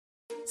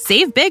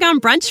Save big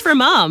on brunch for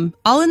mom,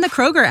 all in the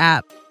Kroger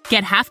app.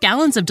 Get half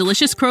gallons of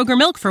delicious Kroger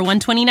milk for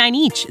 $1.29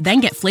 each.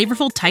 Then get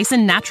flavorful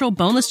Tyson natural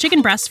boneless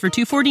chicken breasts for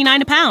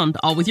 $2.49 a pound,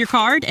 all with your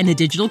card and a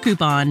digital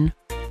coupon.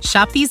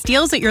 Shop these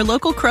deals at your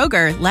local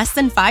Kroger, less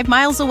than 5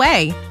 miles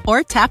away.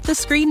 Or tap the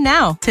screen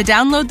now to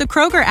download the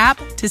Kroger app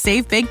to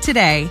save big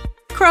today.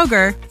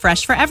 Kroger,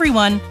 fresh for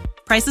everyone.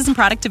 Prices and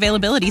product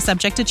availability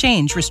subject to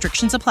change.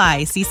 Restrictions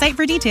apply. See site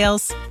for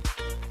details.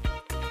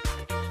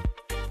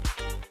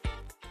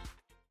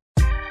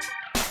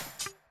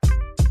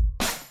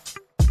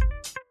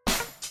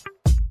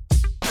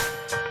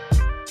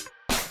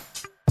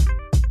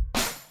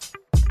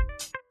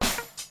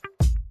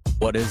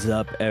 What is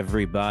up,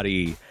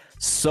 everybody?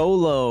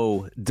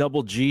 Solo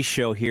Double G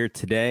show here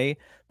today.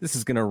 This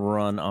is going to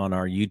run on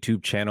our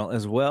YouTube channel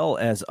as well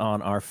as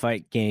on our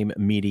Fight Game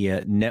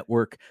Media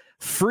Network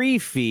free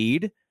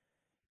feed.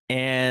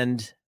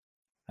 And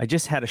I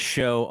just had a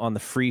show on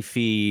the free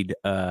feed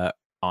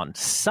on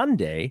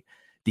Sunday,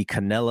 the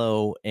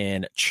Canelo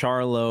and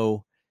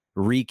Charlo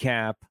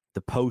recap,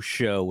 the post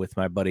show with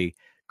my buddy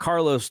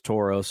Carlos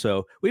Toro.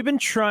 So we've been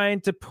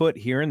trying to put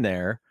here and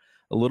there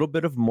a little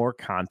bit of more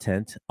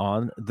content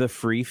on the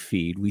free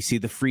feed. We see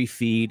the free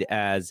feed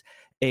as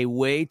a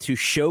way to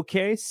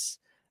showcase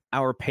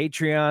our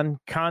Patreon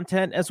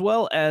content as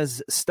well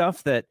as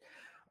stuff that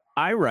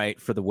I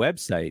write for the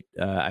website.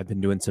 I've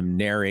been doing some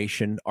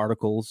narration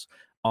articles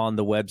on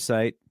the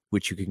website,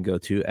 which you can go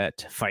to at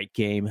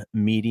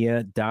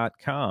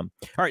fightgamemedia.com.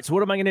 All right, so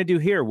what am I going to do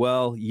here?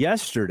 Well,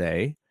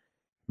 yesterday,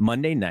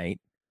 Monday night,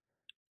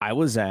 I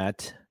was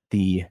at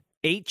the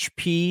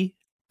HP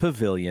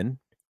Pavilion.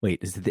 Wait,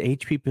 is it the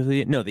HP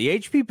Pavilion? No, the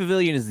HP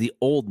Pavilion is the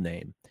old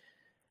name.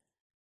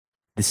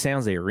 The San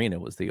Jose Arena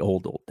was the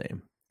old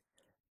name.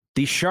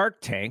 The Shark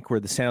Tank,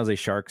 where the San Jose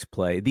Sharks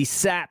play, the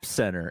SAP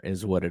Center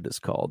is what it is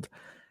called.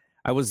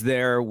 I was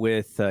there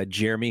with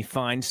Jeremy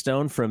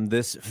Finestone from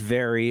this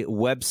very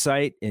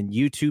website and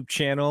YouTube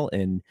channel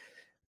and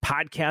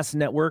podcast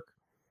network.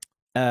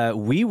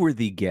 We were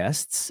the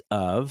guests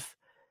of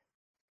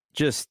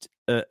just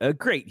a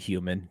great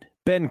human,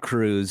 Ben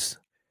Cruz.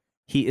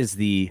 He is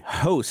the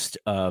host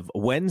of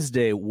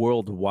Wednesday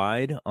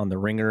Worldwide on the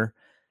Ringer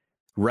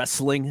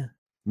Wrestling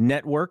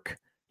Network.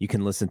 You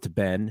can listen to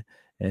Ben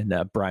and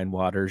Brian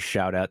Waters.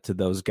 Shout out to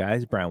those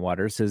guys. Brian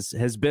Waters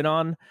has been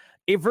on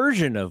a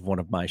version of one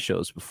of my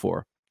shows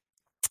before,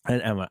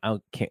 and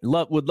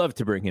would love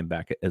to bring him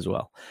back as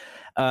well.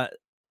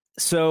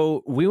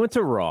 So we went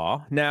to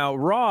Raw. Now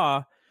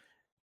Raw,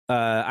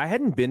 I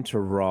hadn't been to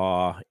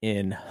Raw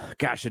in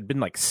it'd been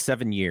like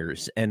 7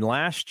 years, and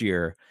last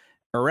year,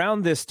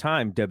 around this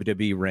time,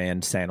 WWE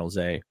ran San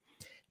Jose,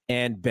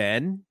 and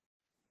Ben,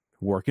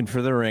 working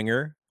for the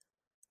Ringer,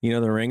 the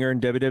Ringer and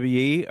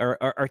WWE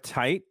are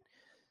tight,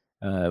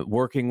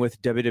 working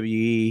with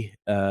WWE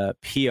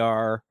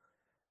PR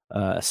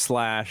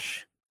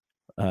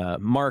 /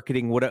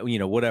 marketing,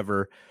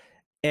 whatever,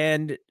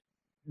 and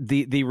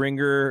the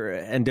Ringer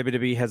and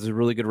WWE has a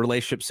really good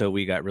relationship, so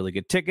we got really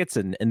good tickets,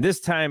 and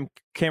this time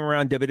came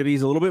around, WWE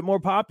is a little bit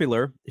more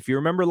popular. If you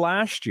remember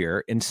last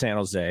year in San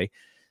Jose,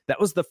 that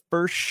was the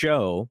first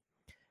show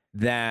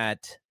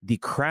that the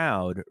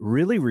crowd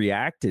really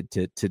reacted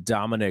to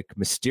Dominic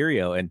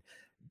Mysterio. And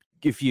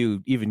if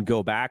you even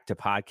go back to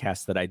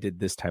podcasts that I did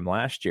this time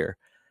last year,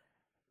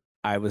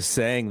 I was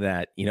saying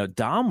that,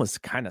 Dom was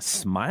kind of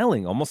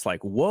smiling, almost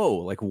like, whoa,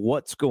 like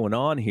what's going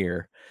on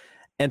here?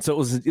 And so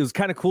it was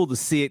kind of cool to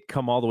see it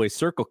come all the way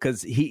circle,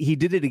 because he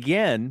did it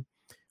again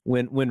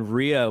when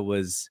Rhea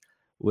was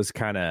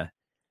kind of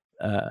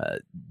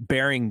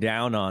bearing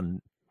down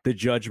on the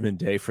Judgment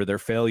Day for their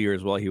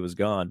failures while he was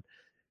gone.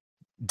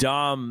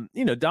 Dom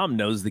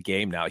knows the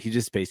game now. He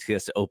just basically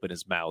has to open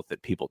his mouth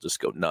and people just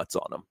go nuts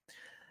on him.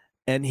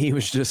 And he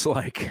was just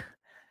like,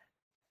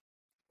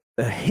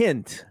 a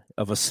hint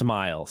of a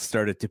smile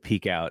started to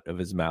peek out of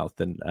his mouth.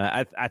 And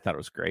I thought it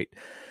was great.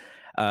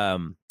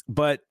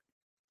 But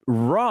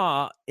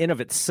Raw in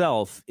of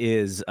itself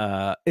is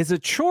a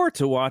chore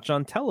to watch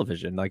on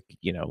television. Like,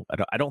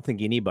 I don't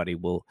think anybody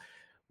will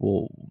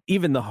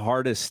even the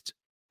hardest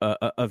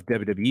of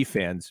WWE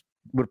fans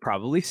would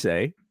probably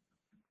say,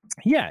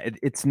 yeah,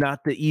 it's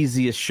not the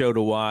easiest show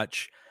to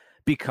watch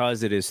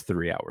because it is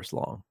 3 hours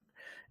long.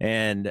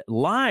 And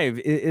live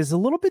is a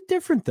little bit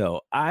different, though.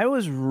 I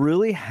was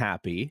really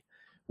happy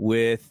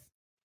with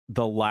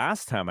the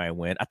last time I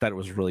went. I thought it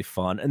was really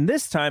fun. And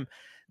this time,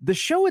 the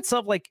show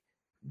itself,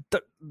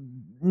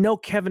 no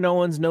Kevin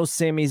Owens, no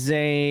Sami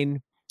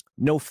Zayn,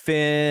 no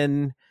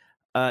Finn.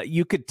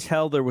 You could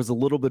tell there was a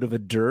little bit of a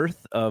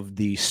dearth of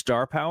the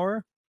star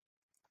power.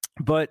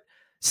 But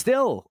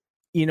still,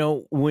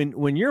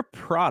 when your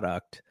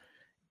product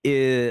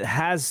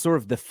has sort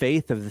of the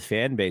faith of the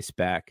fan base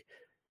back,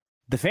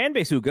 the fan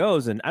base who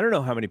goes, and I don't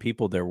know how many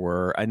people there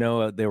were. I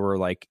know there were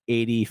like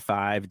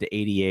 85 to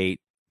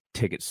 88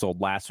 tickets sold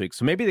last week.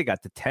 So maybe they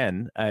got to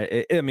 10.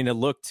 It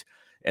looked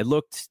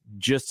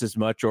just as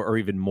much or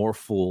even more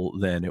full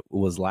than it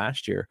was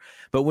last year.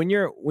 But when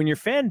your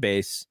fan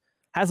base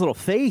has a little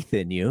faith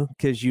in you,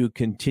 because you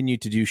continue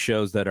to do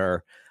shows that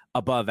are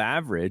above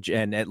average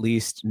and at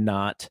least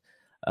not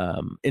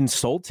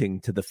insulting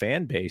to the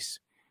fan base,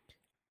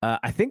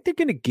 I think they're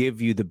going to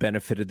give you the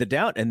benefit of the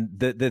doubt. And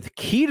the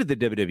key to the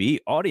WWE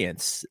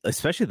audience,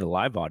 especially the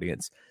live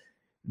audience,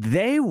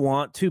 they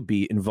want to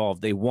be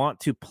involved. They want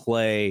to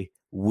play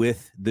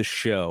with the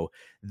show.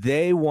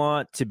 They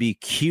want to be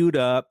queued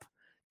up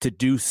to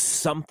do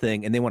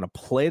something, and they want to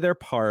play their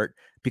part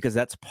because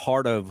that's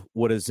part of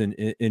what is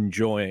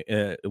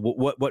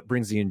what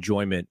brings the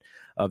enjoyment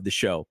of the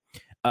show.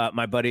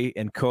 My buddy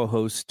and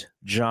co-host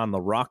John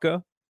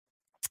LaRocca,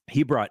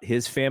 he brought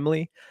his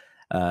family.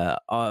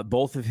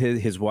 Both of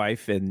his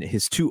wife and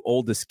his two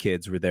oldest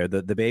kids were there.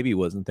 The baby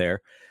wasn't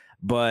there,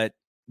 but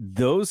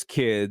those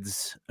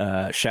kids,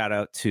 shout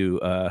out to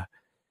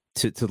the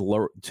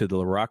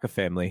LaRocca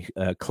family,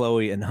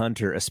 Chloe and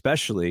Hunter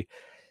especially.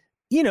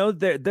 You know,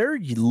 they're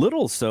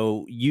little,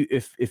 so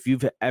if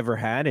you've ever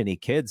had any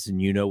kids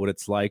and you know what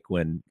it's like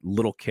when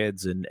little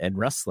kids and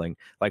wrestling,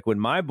 like when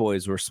my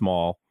boys were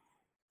small,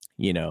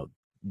 you know,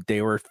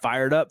 they were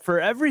fired up for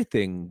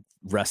everything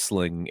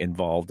wrestling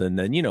involved. And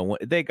then, you know,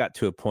 they got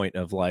to a point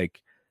of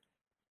like,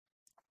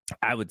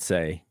 I would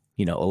say,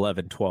 you know,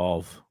 11,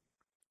 12,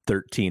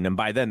 13. And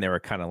by then they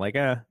were kind of like,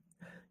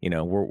 you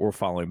know, we're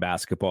following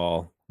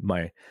basketball.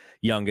 My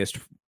youngest,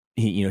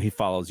 he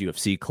follows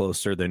UFC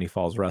closer than he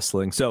follows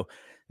wrestling. So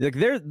like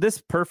they're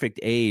this perfect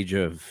age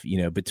of,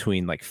 you know,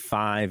 between like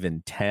 5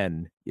 and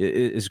 10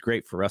 is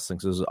great for wrestling.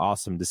 So it was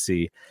awesome to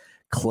see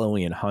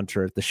Chloe and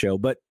Hunter at the show.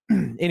 But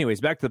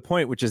anyways, back to the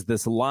point, which is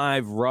this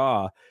live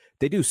Raw.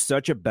 They do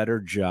such a better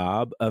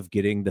job of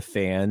getting the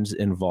fans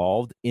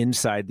involved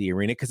inside the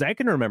arena. Because I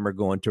can remember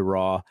going to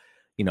Raw,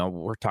 you know,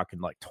 we're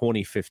talking like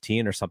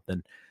 2015 or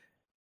something.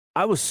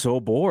 I was so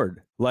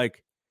bored.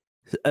 Like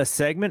a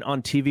segment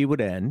on TV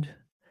would end,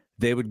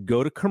 they would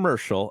go to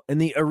commercial,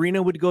 and the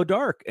arena would go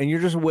dark, and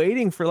you're just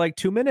waiting for like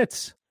 2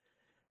 minutes.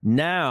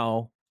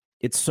 Now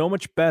it's so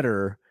much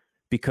better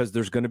because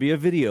there's going to be a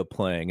video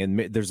playing,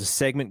 and there's a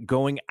segment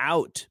going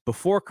out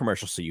before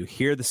commercial. So you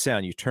hear the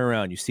sound, you turn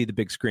around, you see the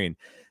big screen,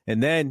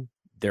 and then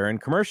they're in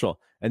commercial.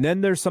 And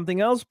then there's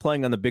something else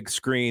playing on the big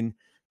screen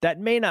that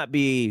may not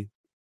be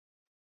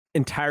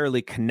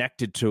entirely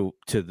connected to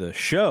the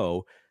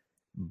show,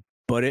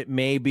 but it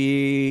may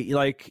be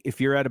like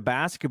if you're at a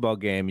basketball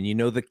game and you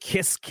know the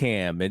kiss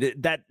cam, and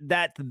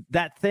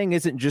that thing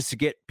isn't just to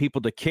get people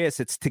to kiss,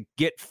 it's to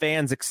get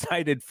fans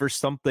excited for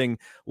something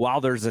while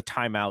there's a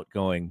timeout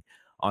going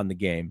on the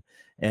game.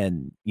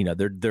 And you know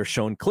they're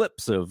showing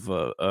clips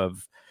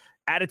of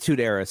Attitude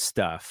Era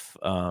stuff.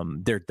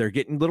 They're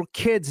getting little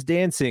kids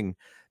dancing.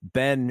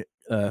 Ben,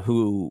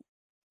 who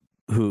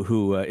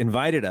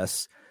invited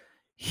us,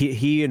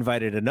 he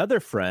invited another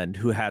friend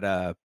who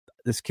had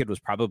this kid was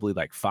probably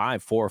like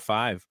 4 or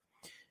 5,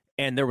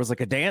 and there was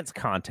like a dance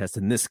contest,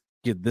 and this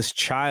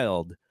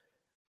child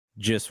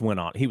just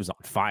went on. He was on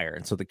fire,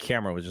 and so the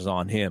camera was just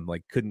on him.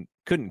 Like couldn't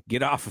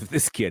get off of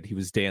this kid. He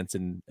was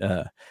dancing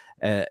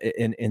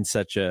in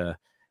such a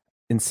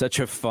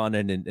fun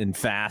and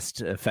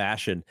fast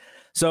fashion.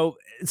 So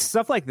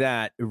stuff like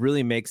that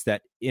really makes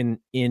that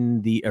in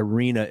the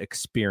arena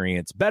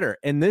experience better.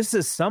 And this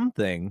is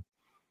something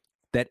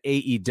that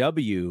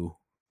AEW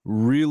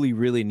really,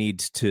 really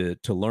needs to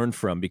learn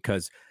from,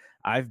 because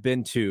I've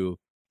been to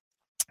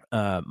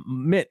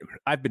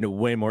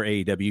way more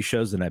AEW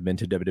shows than I've been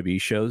to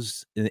WWE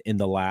shows in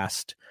the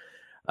last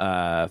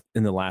 4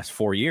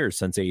 years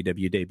since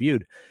AEW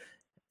debuted.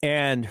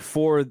 And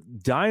for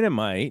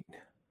Dynamite,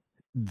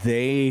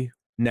 they're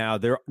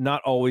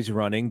not always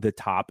running the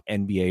top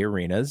NBA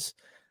arenas.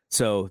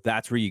 So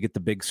that's where you get the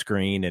big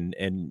screen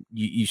and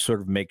you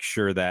sort of make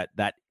sure that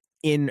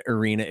in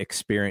arena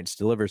experience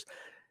delivers.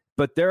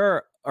 But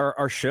there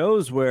are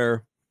shows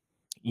where,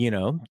 you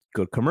know,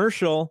 go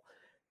commercial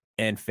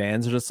and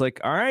fans are just like,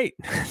 all right,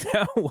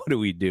 now what do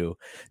we do?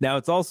 Now,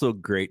 it's also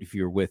great if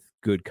you're with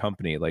good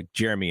company, like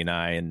Jeremy and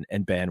I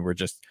and Ben were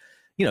just,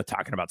 you know,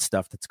 talking about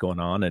stuff that's going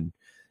on. And,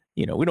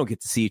 you know, we don't get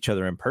to see each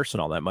other in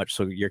person all that much.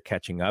 So you're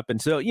catching up. And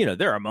so, you know,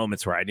 there are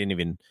moments where I didn't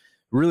even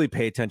really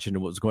pay attention to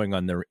what was going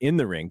on there in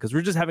the ring, because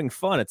we're just having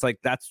fun. It's like,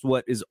 that's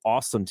what is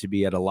awesome to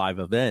be at a live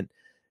event,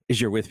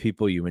 is you're with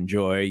people you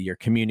enjoy, you're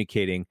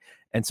communicating.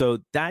 And so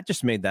that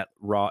just made that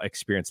Raw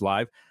experience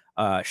live.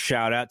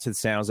 Shout out to the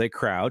San Jose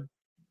crowd.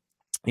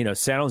 You know,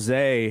 San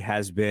Jose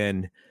has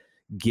been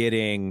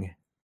getting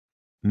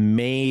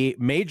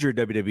major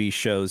WWE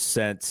shows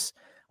since,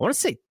 I want to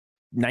say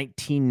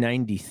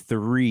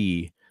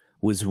 1993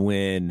 was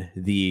when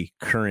the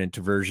current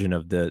version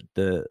of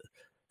the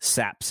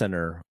SAP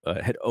Center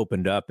had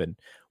opened up. And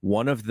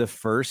one of the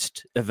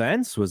first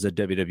events was a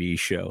WWE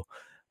show.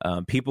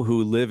 People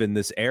who live in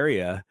this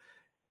area,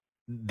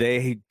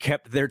 they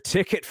kept their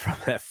ticket from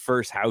that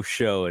first house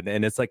show,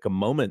 and it's like a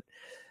moment.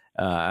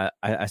 I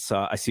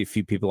see a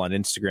few people on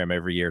Instagram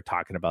every year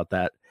talking about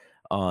that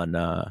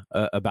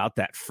about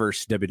that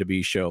first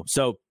WWE show.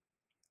 So,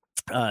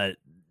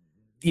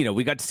 you know,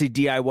 we got to see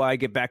DIY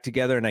get back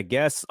together, and I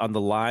guess on the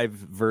live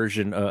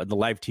version, the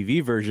live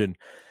TV version,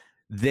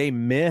 they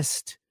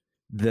missed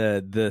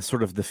the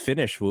sort of the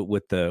finish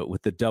with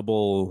the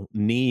double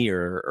knee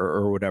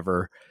or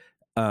whatever.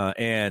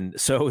 And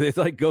so it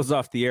like goes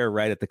off the air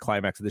right at the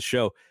climax of the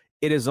show.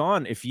 It is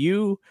on. If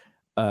you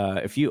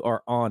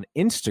are on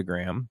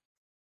Instagram,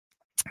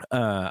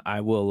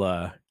 I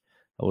will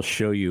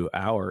show you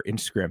our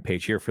Instagram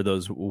page here for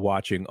those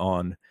watching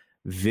on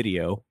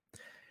video.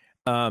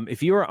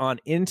 If you are on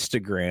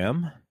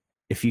Instagram,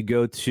 if you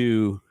go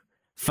to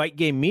Fight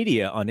Game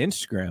Media on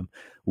Instagram,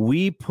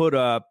 we put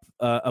up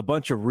a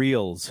bunch of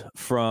reels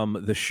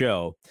from the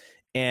show.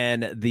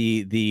 And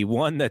the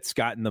one that's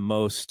gotten the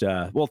most,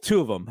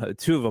 two of them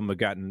have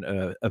gotten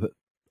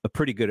a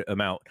pretty good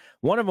amount.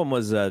 One of them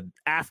was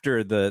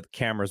after the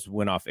cameras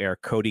went off air,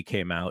 Cody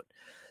came out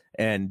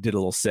and did a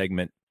little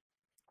segment,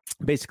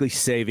 basically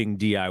saving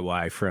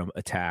DIY from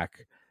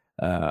attack.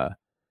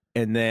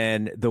 And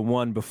then the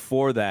one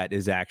before that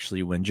is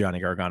actually when Johnny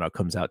Gargano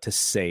comes out to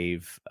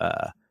save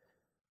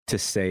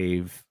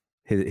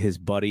his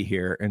buddy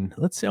here. And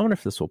let's see, I wonder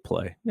if this will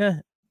play. Yeah.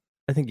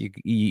 I think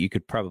you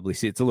could probably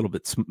see it's a little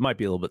bit, might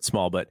be a little bit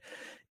small, but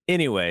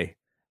anyway,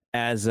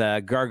 as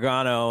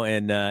Gargano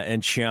and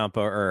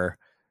Ciampa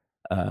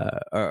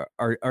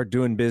are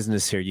doing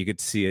business here, you could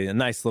see a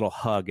nice little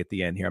hug at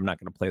the end here. I'm not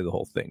going to play the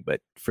whole thing,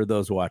 but for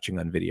those watching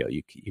on video,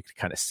 you could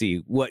kind of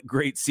see what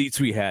great seats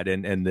we had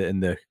and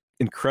the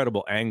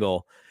incredible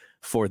angle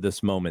for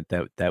this moment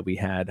that we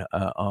had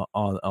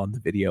on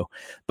the video.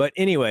 But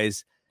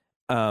anyways,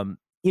 that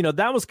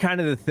was kind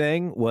of the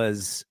thing,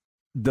 was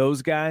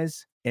those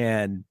guys.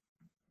 And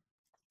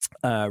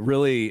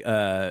really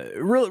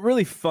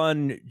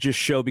fun just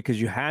show, because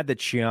you had the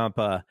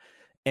Ciampa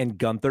and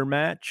Gunther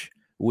match,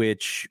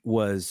 which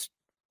was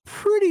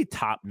pretty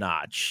top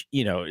notch.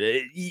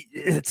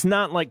 It's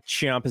not like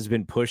Ciampa's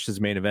been pushed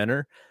as main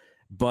eventer,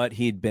 but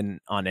he'd been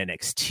on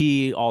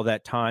NXT all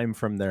that time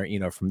from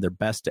their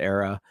best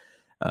era,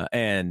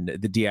 and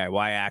the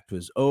DIY act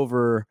was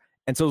over,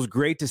 and so it was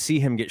great to see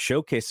him get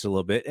showcased a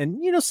little bit. And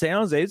San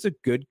Jose is a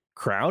good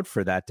crowd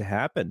for that to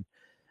happen.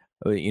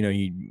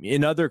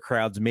 In other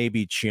crowds,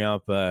 maybe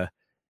Ciampa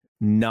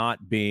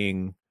not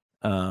being,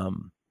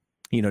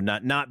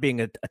 not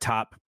being a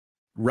top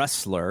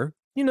wrestler,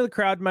 the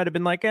crowd might have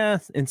been like,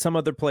 in some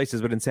other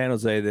places, but in San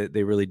Jose,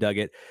 they really dug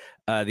it.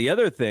 The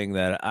other thing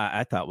that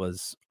I thought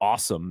was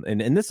awesome,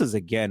 and this is,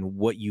 again,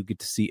 what you get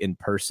to see in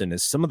person,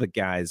 is some of the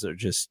guys are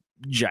just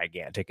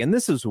gigantic. And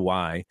this is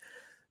why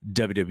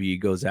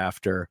WWE goes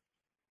after,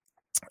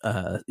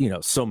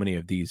 so many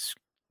of these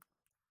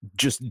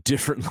just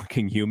different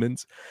looking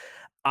humans.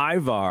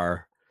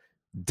 Ivar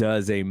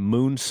does a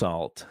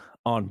moonsault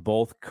on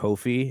both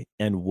Kofi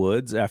and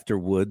Woods after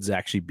Woods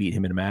actually beat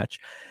him in a match.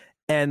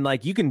 And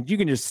like, you can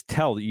just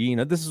tell,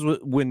 this is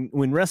when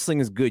wrestling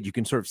is good, you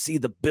can sort of see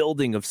the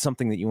building of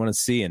something that you want to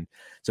see. And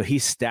so he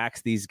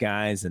stacks these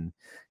guys, and,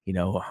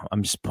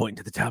 I'm just pointing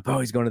to the top. Oh,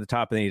 he's going to the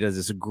top. And then he does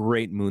this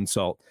great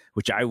moonsault,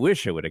 which I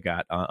wish I would have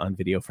got on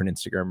video for an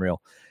Instagram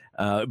reel.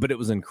 But it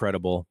was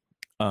incredible.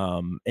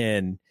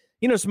 And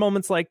some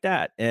moments like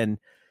that. And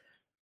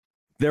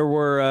there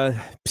were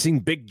seeing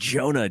Big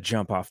Jonah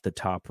jump off the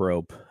top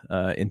rope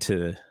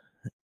onto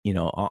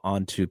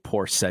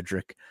poor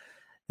Cedric.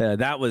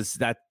 That's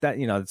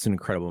an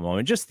incredible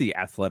moment. Just the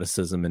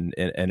athleticism and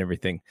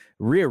everything.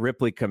 Rhea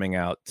Ripley coming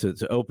out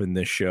to open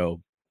this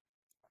show.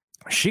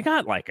 She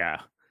got like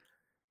a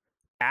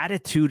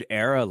Attitude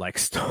Era, like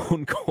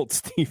Stone Cold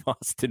Steve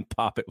Austin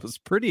pop. It was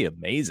pretty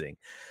amazing.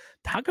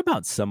 Talk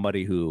about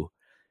somebody who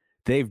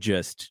they've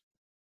just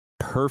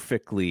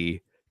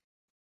perfectly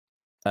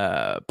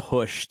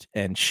pushed,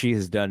 and she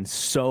has done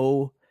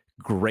so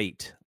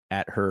great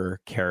at her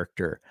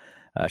character.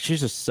 She's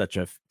just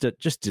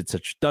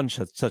done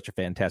such a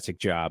fantastic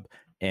job,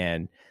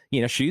 and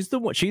she's the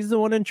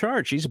one in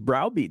charge. She's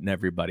browbeating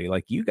everybody,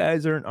 like, you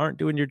guys aren't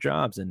doing your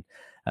jobs, and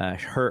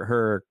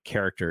her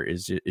character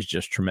is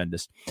just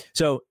tremendous.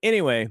 So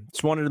anyway,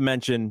 just wanted to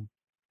mention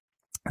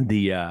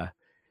the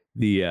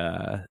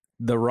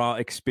Raw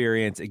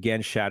experience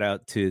again. Shout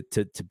out to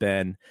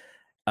Ben.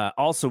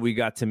 Also, we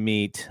got to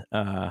meet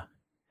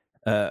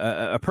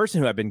a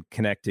person who I've been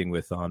connecting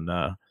with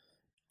on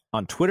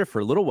Twitter for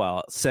a little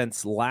while,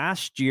 since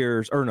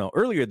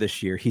earlier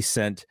this year. He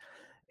sent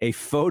a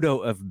photo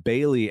of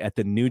Bayley at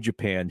the New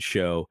Japan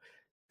show.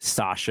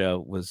 Sasha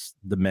was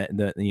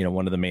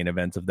one of the main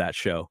events of that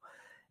show,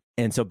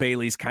 and so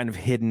Bayley's kind of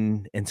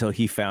hidden until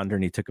he found her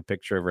and he took a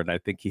picture of her, and I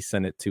think he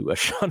sent it to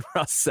Sean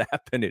Ross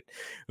Sapp, and it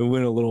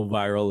went a little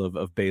viral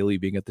of Bayley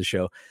being at the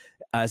show.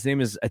 His name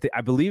is,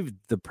 I believe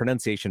the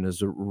pronunciation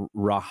is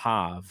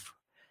Rahav.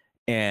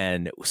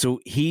 And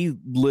so he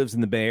lives in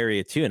the Bay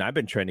Area too. And I've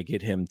been trying to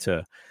get him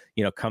to,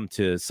 come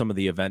to some of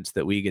the events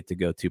that we get to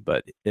go to,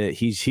 but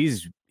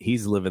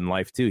he's living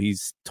life too.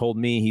 He's told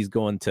me he's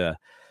going to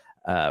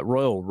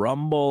Royal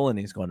Rumble, and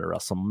he's going to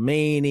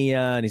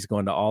WrestleMania, and he's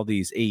going to all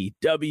these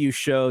AEW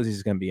shows.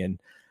 He's going to be in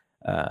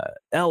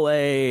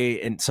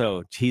LA. And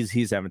so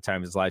he's having time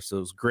of his life. So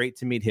it was great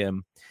to meet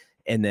him.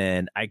 And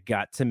then I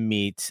got to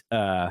meet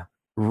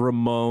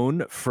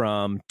Ramon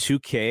from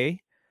 2K.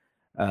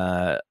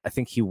 I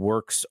think he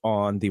works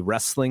on the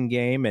wrestling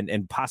game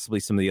and possibly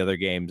some of the other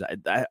games.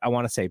 I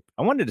wanted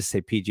to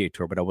say PGA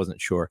Tour, but I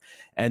wasn't sure.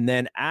 And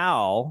then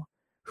Al,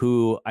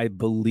 who I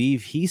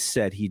believe he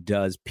said he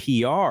does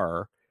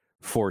PR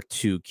for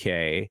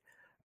 2K.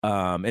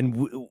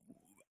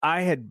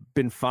 I had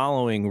been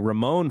following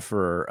Ramon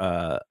for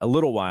a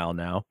little while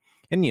now.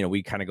 And,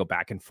 we kind of go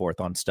back and forth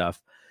on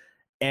stuff.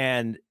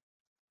 And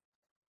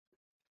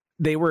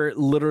they were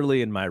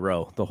literally in my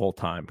row the whole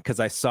time because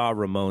I saw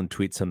Ramon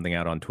tweet something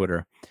out on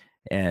Twitter.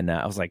 And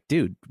I was like,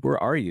 dude,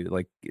 where are you?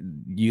 Like,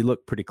 you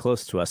look pretty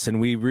close to us.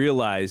 And we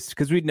realized,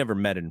 because we'd never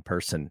met in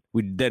person,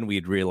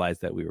 we'd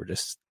realized that we were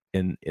just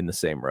in the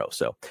same row.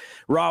 So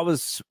Raw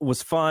was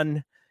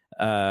fun.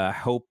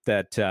 Hope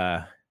that,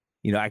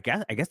 I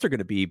guess they're going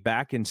to be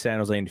back in San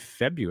Jose in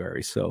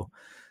February. So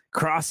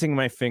crossing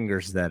my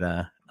fingers that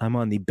I'm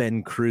on the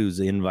Ben Cruz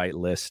invite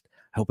list.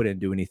 I hope I didn't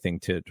do anything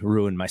to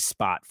ruin my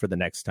spot for the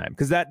next time,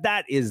 because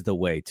that is the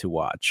way to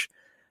watch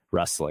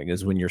wrestling,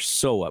 is when you're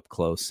so up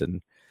close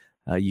and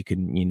you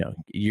can,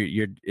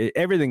 you're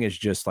everything is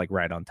just like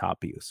right on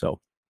top of you. So,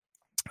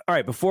 all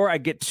right, before I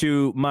get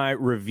to my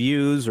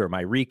reviews or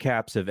my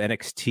recaps of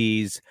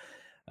NXT's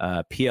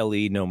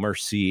PLE No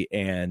Mercy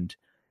and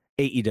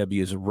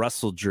AEW's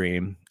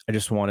WrestleDream, I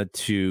just wanted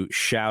to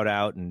shout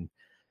out and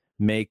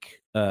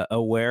make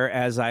aware,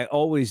 as I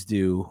always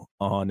do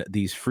on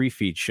these free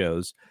feed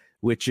shows,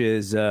 which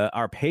is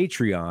our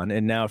Patreon.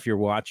 And now if you're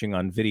watching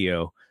on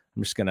video,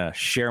 I'm just going to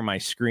share my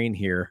screen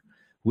here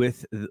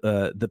with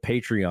the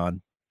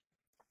Patreon.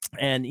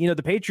 And, the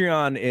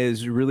Patreon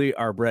is really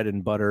our bread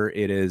and butter.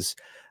 It is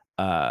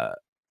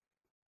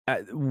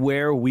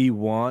where we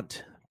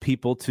want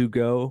people to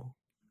go.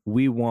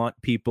 We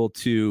want people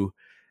to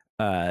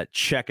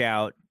check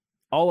out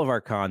all of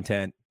our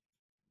content.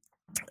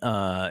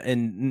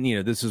 And,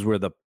 this is where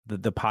the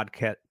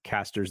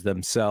podcasters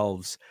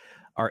themselves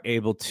are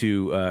able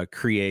to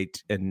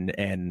create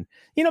and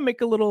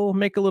make a little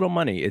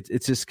money.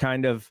 It's just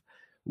kind of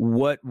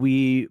what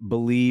we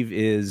believe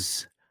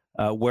is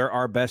where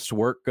our best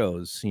work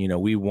goes.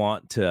 We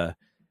want to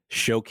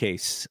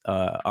showcase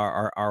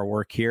our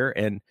work here,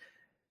 and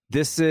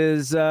this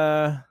is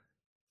the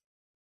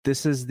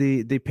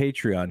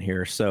Patreon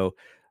here. So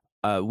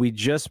we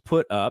just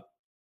put up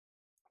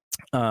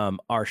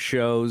our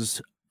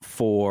shows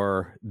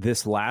for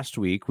this last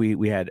week.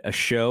 We had a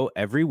show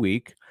every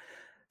week.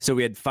 So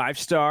we had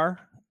 5-star,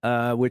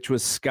 which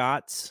was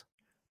Scott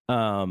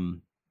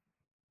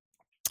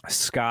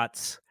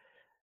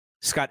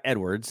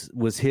Edwards,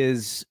 was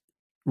his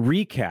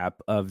recap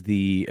of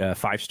the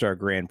 5-star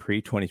Grand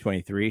Prix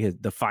 2023,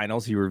 the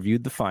finals. He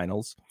reviewed the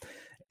finals,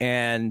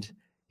 and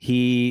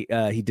he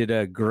did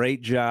a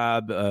great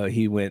job.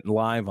 He went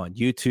live on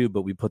YouTube,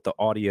 but we put the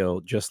audio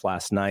just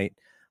last night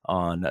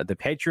on the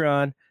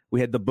Patreon.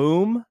 We had the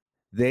Boom.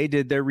 They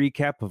did their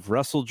recap of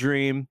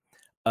WrestleDream.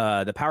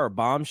 The Power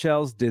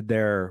Bombshells did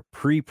their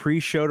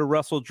pre-show to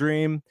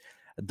WrestleDream.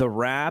 The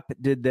Wrap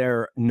did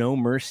their No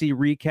Mercy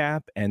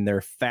recap and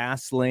their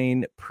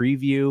Fastlane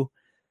preview.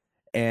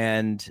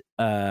 And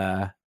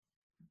what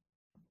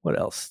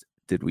else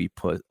did we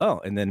put? Oh,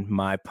 and then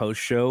my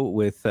post show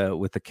with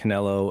the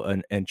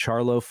Canelo and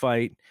Charlo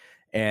fight.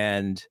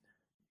 And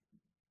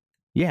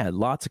yeah,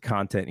 lots of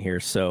content here.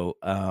 So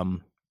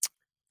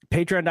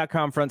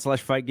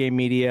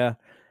patreon.com/fightgamemedia.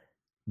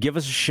 Give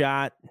us a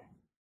shot.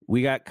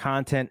 We got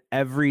content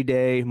every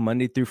day,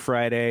 Monday through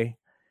Friday.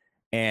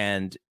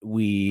 And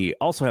we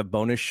also have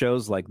bonus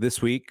shows like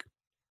this week.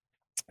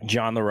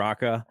 John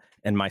LaRocca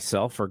and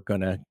myself are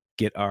going to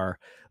get our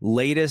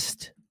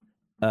latest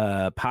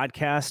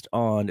podcast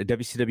on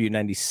WCW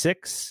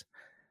 96.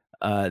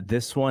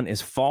 This one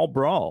is Fall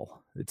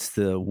Brawl. It's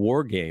the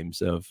war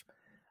games of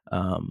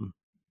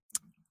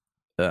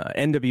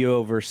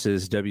NWO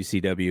versus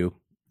WCW,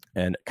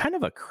 and kind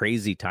of a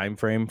crazy time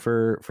frame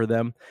for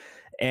them.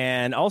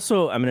 And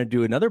also, I'm going to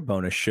do another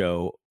bonus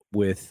show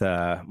with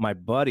my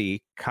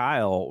buddy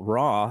Kyle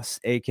Ross,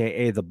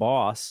 a.k.a. The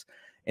Boss,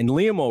 and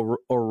Liam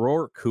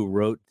O'Rourke, who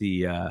wrote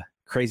the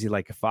Crazy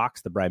Like a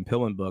Fox, the Brian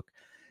Pillman book.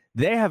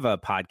 They have a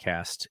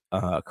podcast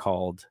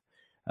called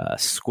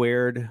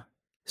Squared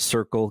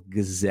Circle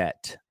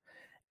Gazette,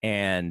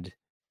 and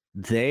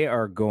they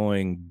are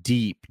going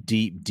deep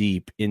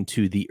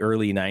into the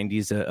early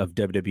 90s of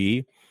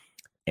WWE.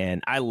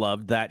 And I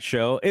loved that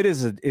show. It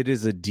is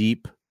a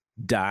deep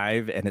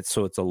dive, and it's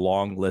a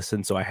long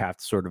listen, so I have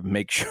to sort of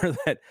make sure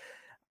that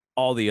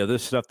all the other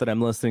stuff that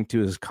I'm listening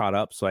to is caught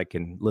up so I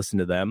can listen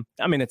to them.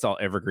 I mean, it's all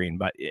evergreen,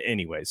 but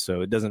anyways,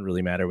 so it doesn't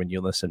really matter when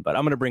you listen. But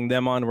I'm going to bring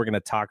them on. We're going to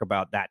talk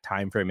about that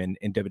time frame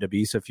in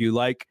WWE. So if you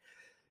like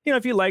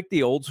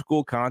the old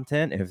school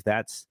content, if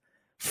that's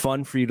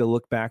fun for you to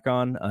look back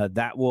on,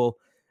 that will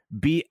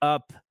be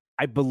up,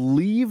 I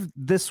believe,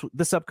 this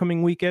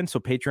upcoming weekend. So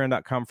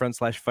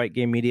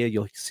patreon.com/fightgamemedia.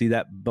 You'll see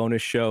that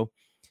bonus show.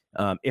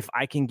 If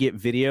I can get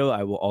video,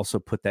 I will also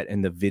put that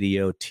in the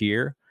video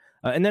tier.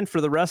 And then for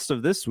the rest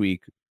of this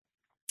week,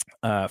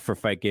 for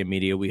Fight Game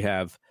Media, we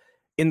have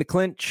In the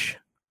Clinch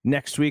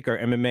next week, our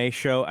MMA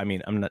show. I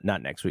mean, I'm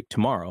not next week,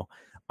 tomorrow.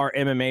 our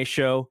MMA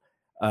show.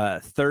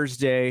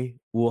 Thursday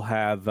we'll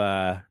have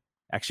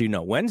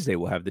Wednesday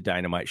we'll have the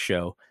Dynamite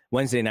show.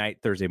 Wednesday night,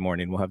 Thursday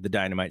morning we'll have the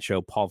Dynamite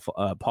show.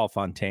 Paul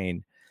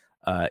Fontaine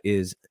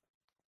is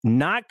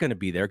not going to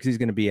be there because he's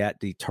going to be at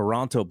the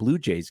Toronto Blue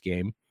Jays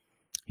game.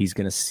 He's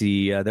going to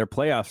see their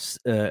playoffs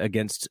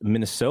against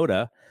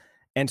Minnesota.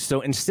 And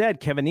so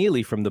instead, Kevin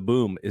Neely from The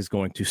Boom is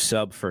going to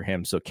sub for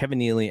him. So Kevin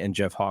Neely and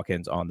Jeff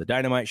Hawkins on the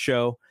Dynamite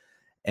show,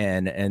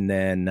 and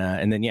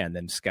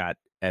then Scott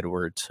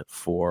Edwards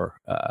for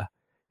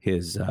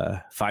his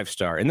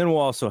 5-star. And then we'll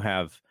also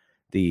have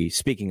the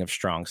Speaking of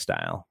Strong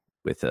Style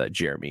with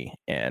Jeremy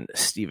and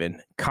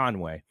Stephen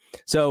Conway.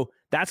 So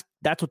that's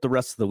what the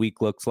rest of the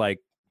week looks like.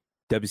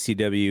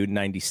 WCW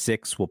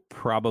 96 will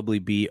probably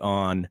be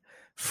on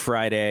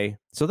Friday.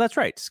 So that's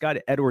right. Scott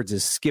Edwards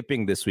is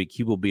skipping this week.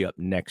 He will be up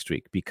next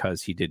week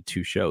because he did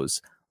 2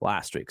 shows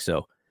last week.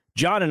 So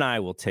John and I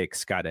will take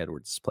Scott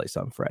Edwards' place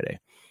on Friday.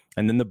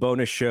 And then the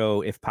bonus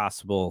show, if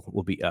possible,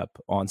 will be up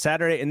on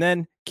Saturday. And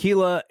then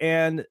Keela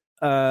and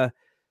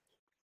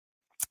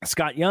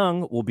Scott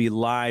Young will be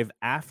live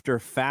after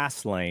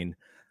Fastlane.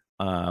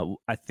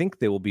 I think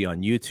they will be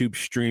on YouTube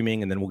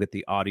streaming, and then we'll get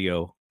the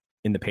audio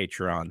in the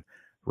Patreon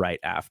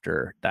right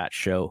after that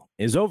show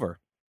is over.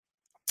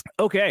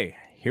 Okay,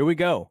 here we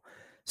go.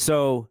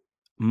 So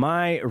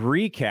my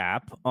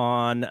recap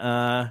on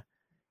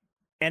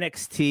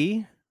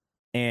NXT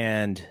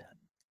and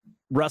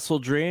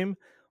WrestleDream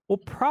will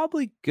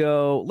probably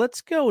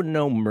let's go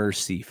No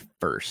Mercy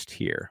first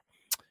here.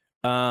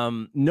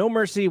 No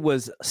Mercy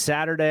was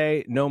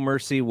Saturday. No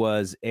Mercy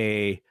was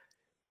a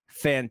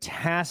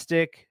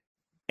fantastic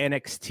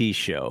NXT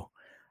show.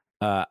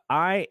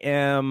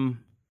 I'm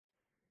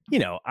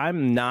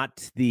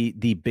not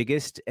the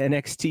biggest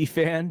NXT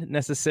fan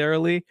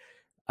necessarily.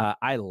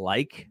 I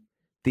like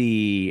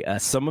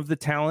some of the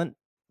talent,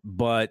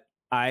 but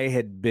I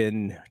had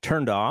been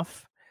turned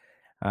off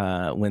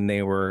when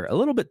they were a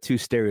little bit too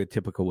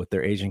stereotypical with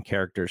their Asian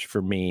characters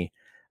for me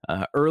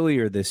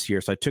earlier this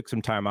year. So I took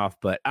some time off,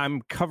 but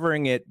I'm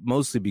covering it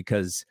mostly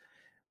because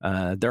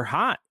they're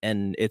hot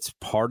and it's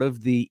part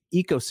of the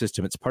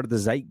ecosystem. It's part of the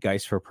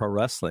zeitgeist for pro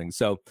wrestling.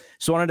 So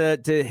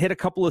wanted to hit a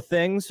couple of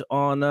things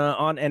on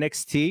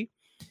NXT.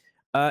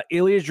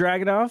 Ilya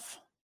Dragunov,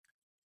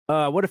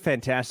 what a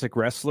fantastic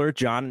wrestler.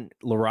 John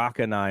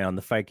LaRocca and I on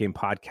the Fight Game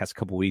podcast a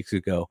couple weeks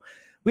ago,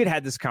 we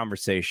had this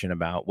conversation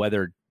about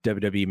whether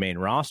WWE main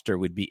roster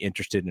would be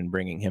interested in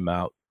bringing him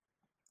out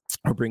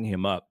or bringing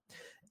him up.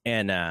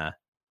 And I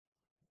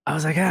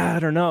was like, I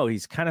don't know.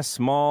 He's kind of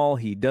small.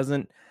 He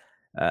doesn't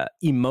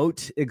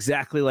emote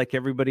exactly like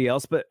everybody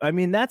else, but I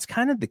mean, that's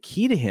kind of the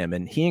key to him.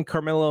 And he and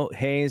Carmelo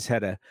Hayes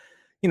had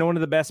one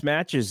of the best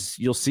matches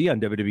you'll see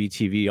on WWE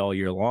TV all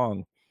year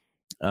long.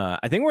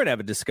 I think we're going to have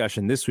a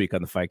discussion this week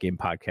on the Fight Game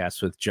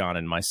podcast with John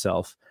and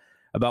myself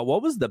about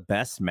what was the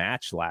best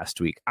match last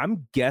week.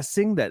 I'm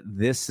guessing that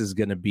this is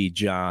going to be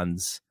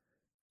John's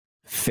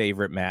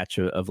favorite match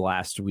of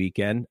last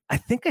weekend. I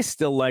think I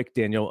still like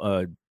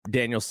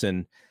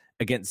Danielson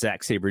against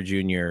Zack Sabre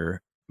Jr.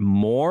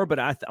 more, but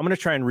I'm going to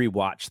try and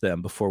rewatch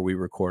them before we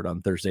record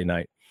on Thursday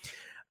night.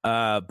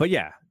 But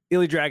yeah,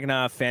 Ilya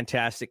Dragunov,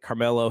 fantastic.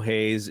 Carmelo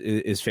Hayes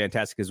is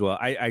fantastic as well.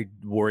 I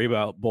worry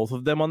about both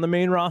of them on the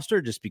main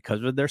roster just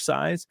because of their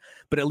size,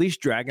 but at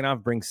least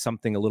Dragunov brings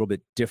something a little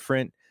bit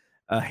different.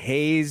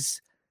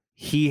 Hayes,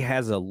 he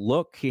has a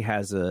look, he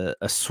has a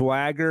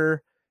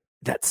swagger.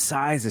 That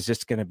size is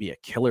just going to be a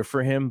killer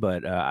for him,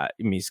 but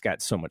he's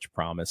got so much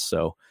promise.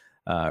 So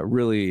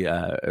really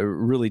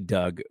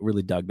dug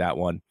that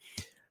one.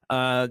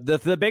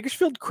 The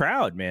Bakersfield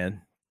crowd,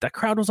 man, that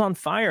crowd was on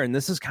fire. And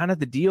this is kind of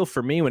the deal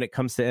for me when it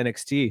comes to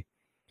NXT.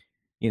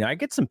 I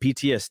get some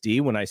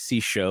PTSD when I see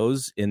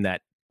shows in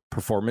that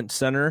performance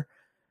center.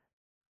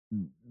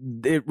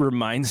 It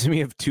reminds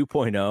me of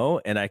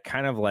 2.0. And I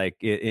kind of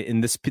like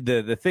in this,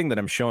 the thing that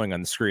I'm showing on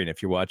the screen,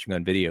 if you're watching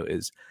on video,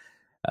 is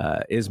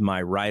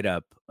my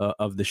write-up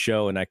of the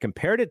show. And I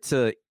compared it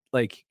to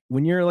like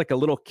when you're like a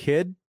little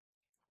kid,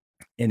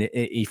 and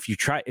if you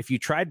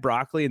tried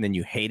broccoli and then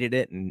you hated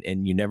it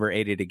and you never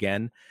ate it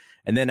again,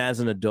 and then as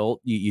an adult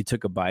you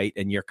took a bite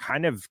and you're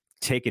kind of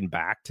taken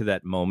back to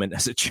that moment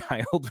as a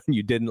child when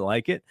you didn't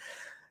like it.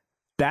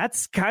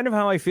 That's kind of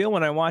how I feel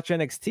when I watch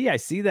NXT. I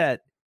see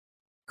that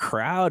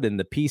crowd in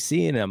the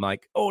PC and I'm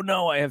like, oh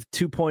no, I have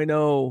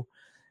 2.0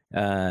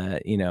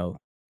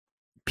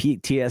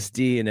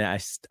 PTSD and I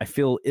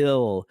feel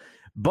ill.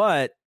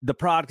 But the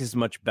product is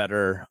much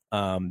better.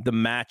 The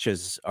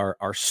matches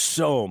are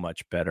so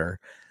much better.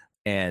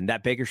 And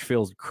that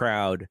Bakersfield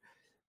crowd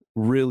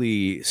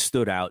really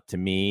stood out to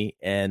me.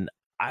 And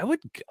I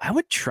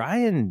would try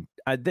and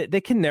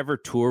they can never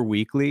tour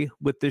weekly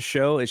with this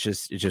show. It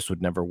just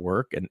would never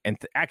work. And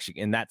actually,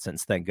 in that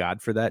sense, thank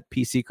God for that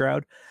PC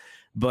crowd.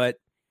 But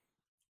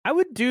I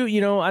would do,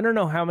 I don't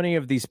know how many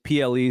of these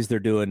PLEs they're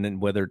doing and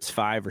whether it's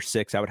 5 or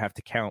 6, I would have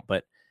to count.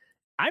 But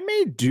I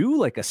may do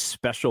like a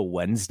special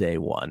Wednesday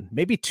one,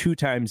 maybe 2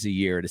 times a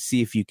year to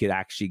see if you could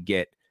actually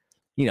get,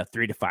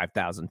 3,000 to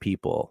 5,000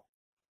 people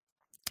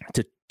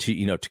to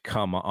to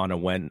come on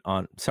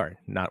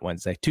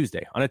a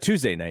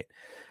Tuesday night.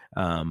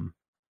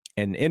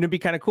 And it'd be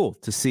kind of cool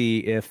to see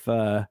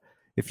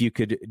if you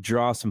could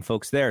draw some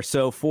folks there.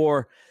 So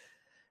for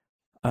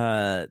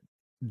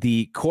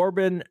the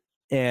Corbin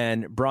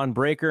and Braun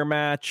Breaker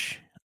match,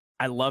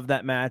 I love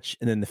that match,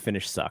 and then the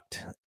finish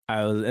sucked.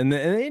 And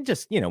it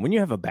just, when you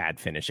have a bad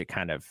finish, it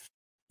kind of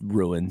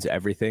ruins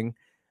everything.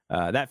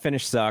 That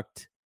finish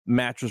sucked.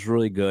 Match was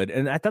really good,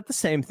 and I thought the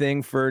same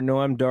thing for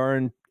Noam Dar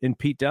and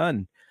Pete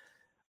Dunne.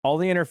 All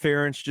the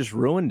interference just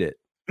ruined it.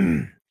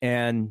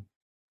 And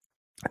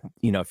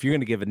if you're going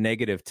to give a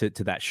negative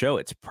to that show,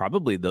 it's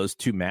probably those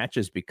two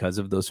matches because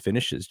of those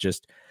finishes.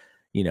 Just,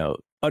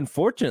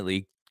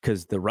 unfortunately,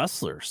 because the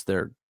wrestlers,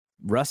 they're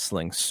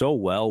wrestling so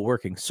well,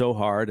 working so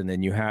hard, and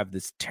then you have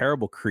this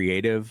terrible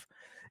creative,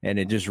 and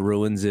it just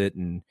ruins it.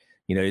 And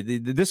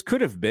this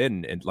could have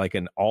been like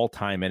an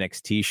all-time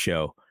NXT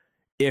show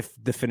if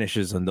the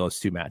finishes in those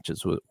two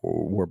matches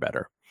were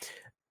better.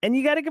 And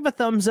you got to give a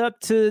thumbs up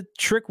to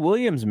Trick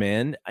Williams,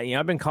 man.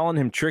 I've been calling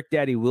him Trick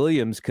Daddy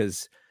Williams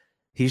because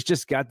he's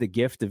just got the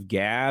gift of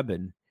gab,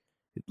 and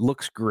it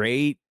looks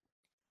great.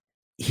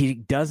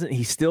 He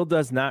still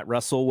does not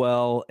wrestle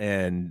well,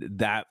 and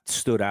that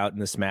stood out in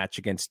this match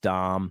against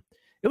Dom.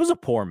 It was a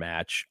poor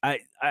match.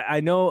 I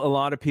know a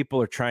lot of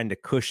people are trying to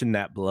cushion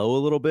that blow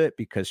a little bit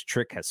because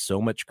Trick has so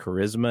much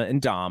charisma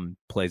and Dom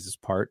plays his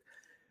part.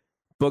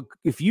 But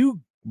if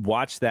you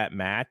watch that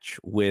match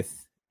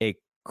with a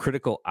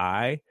critical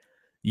eye,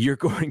 you're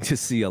going to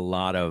see a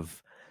lot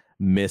of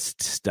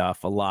missed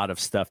stuff, a lot of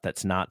stuff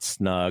that's not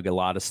snug, a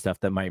lot of stuff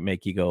that might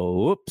make you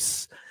go,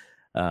 oops.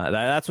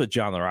 That's what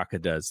John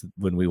LaRocca does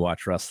when we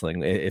watch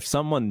wrestling. If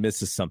someone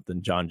misses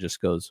something, John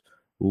just goes,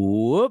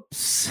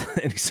 whoops,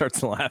 and he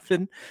starts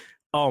laughing.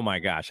 Oh my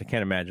gosh, I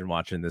can't imagine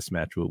watching this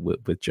match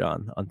with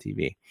John on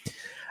TV.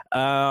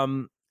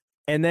 And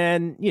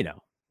then,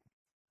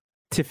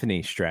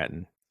 Tiffany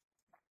Stratton.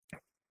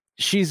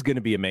 She's going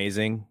to be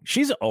amazing.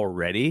 She's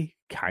already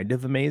kind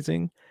of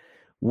amazing.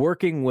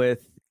 Working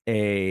with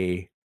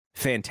a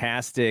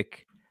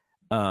fantastic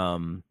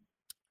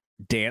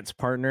dance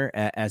partner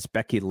as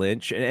Becky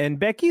Lynch. And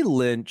Becky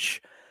Lynch,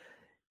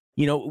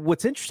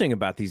 what's interesting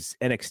about these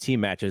NXT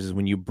matches is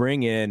when you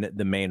bring in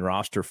the main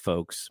roster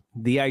folks,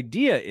 the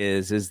idea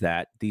is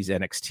that these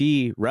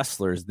NXT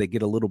wrestlers, they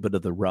get a little bit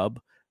of the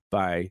rub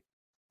by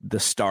the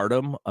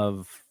stardom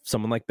of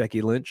someone like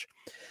Becky Lynch.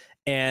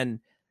 And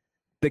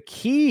the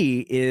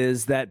key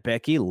is that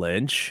Becky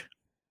Lynch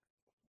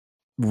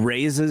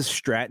raises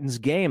Stratton's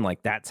game.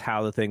 Like, that's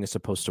how the thing is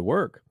supposed to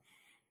work.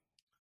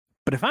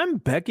 But if I'm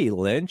Becky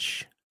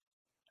Lynch,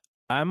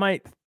 I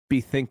might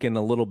be thinking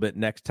a little bit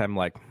next time,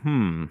 like,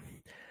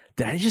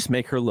 did I just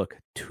make her look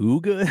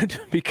too good?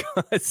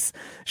 Because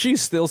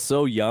she's still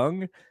so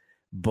young.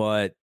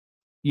 But,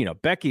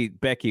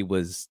 Becky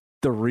was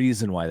the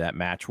reason why that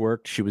match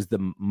worked. She was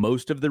the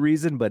most of the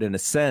reason, but in a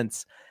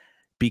sense,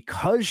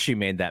 because she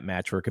made that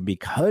match work and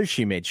because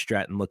she made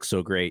Stratton look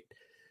so great,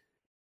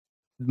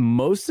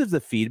 most of the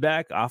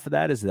feedback off of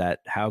that is that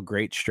how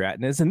great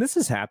Stratton is. And this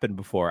has happened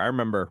before. I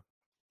remember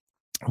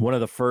one of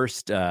the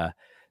first,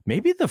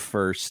 maybe the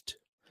first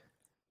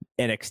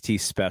NXT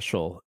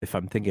special, if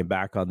I'm thinking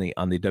back on the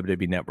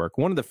WWE Network,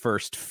 one of the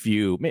first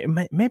few, may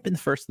have been the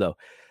first though.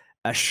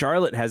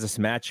 Charlotte has this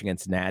match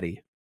against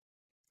Natty,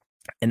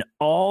 and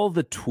all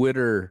the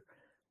Twitter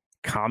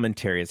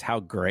commentary is how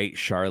great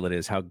Charlotte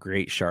is,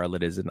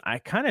 and I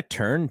kind of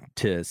turned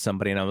to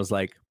somebody and I was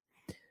like,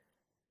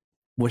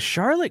 was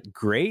Charlotte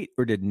great,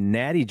 or did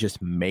Natty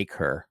just make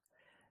her?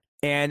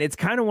 And it's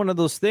kind of one of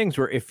those things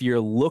where if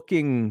you're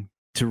looking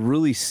to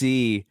really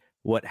see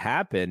what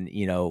happened,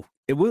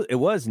 it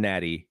was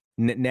Natty.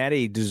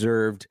 Natty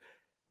deserved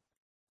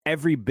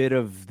every bit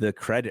of the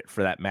credit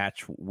for that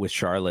match with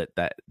Charlotte,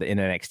 that in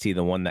NXT,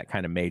 the one that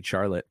kind of made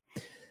Charlotte.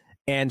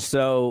 And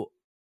so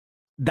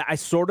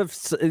this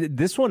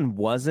one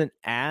wasn't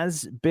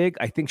as big.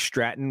 I think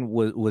Stratton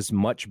was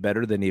much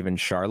better than even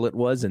Charlotte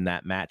was in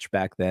that match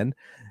back then.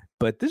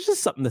 But this is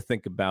something to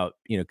think about,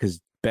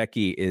 because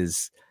Becky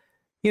is,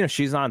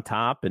 she's on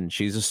top and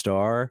she's a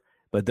star,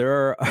 but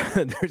there's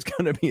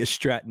going to be a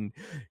Stratton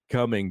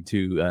coming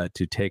to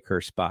take her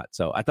spot.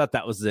 So I thought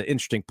that was the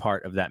interesting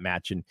part of that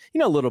match, and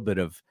a little bit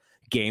of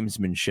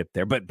gamesmanship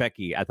there. But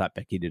I thought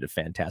Becky did a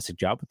fantastic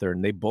job with her,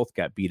 and they both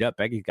got beat up.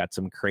 Becky got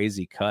some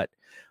crazy cut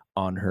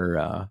on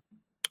her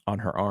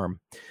arm.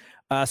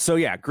 So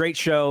yeah, great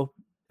show.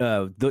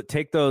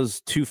 Take those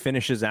two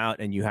finishes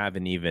out, and you have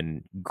an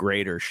even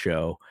greater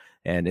show.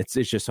 And it's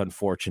just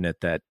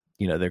unfortunate that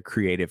their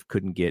creative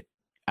couldn't get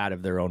out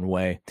of their own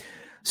way.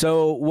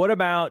 So what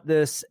about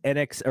this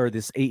this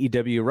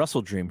AEW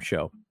WrestleDream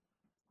show?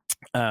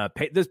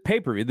 This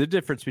pay-per-view, the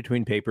difference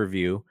between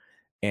pay-per-view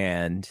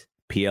and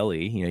PLE,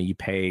 you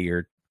pay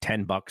your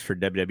 $10 for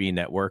WWE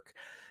Network.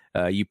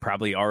 You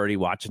probably already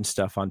watching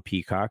stuff on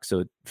Peacock, so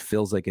it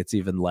feels like it's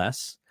even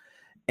less.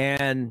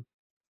 And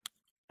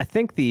I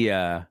think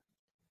the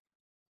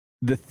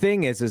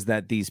thing is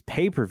that these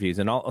pay-per-views,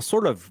 and I'll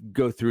sort of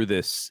go through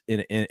this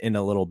in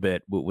a little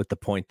bit with the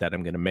point that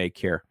I'm going to make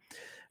here.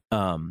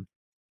 But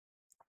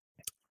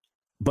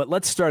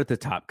let's start at the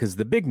top, because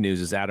the big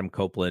news is Adam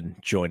Copeland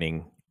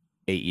joining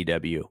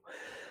AEW.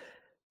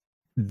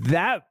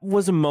 That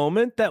was a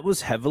moment that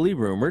was heavily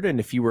rumored, and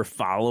if you were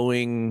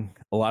following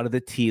a lot of the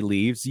tea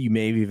leaves, you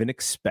may have even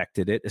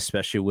expected it,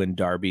 especially when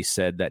Darby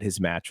said that his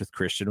match with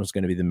Christian was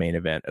going to be the main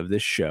event of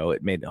this show.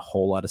 It made a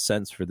whole lot of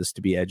sense for this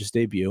to be Edge's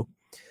debut.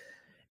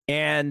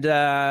 And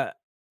it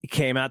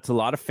came out to a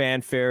lot of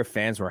fanfare.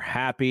 Fans were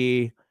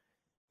happy.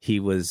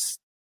 He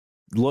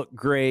looked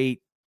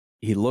great.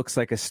 He looks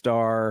like a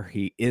star.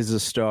 He is a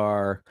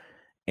star.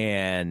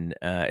 And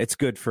it's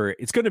going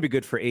to be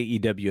good for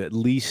AEW, at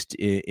least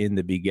in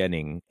the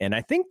beginning. And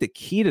I think the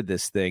key to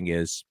this thing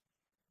is,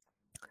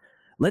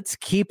 let's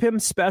keep him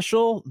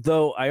special.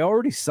 Though I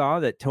already saw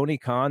that Tony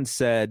Khan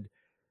said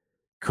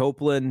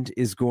Copeland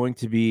is going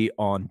to be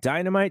on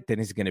Dynamite, then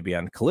he's going to be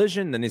on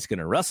Collision, then he's going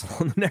to wrestle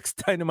on the next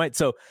Dynamite.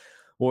 So,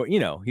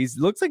 he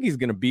looks like he's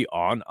going to be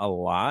on a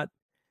lot.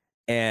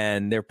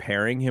 And they're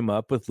pairing him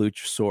up with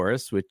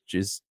Luchasaurus, which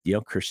is,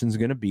 Christian's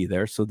going to be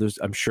there. So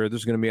I'm sure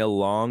there's going to be a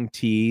long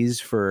tease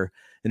for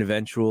an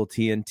eventual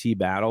TNT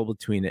battle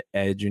between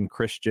Edge and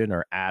Christian,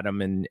 or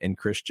Adam and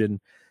Christian.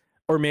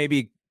 Or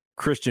maybe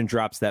Christian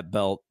drops that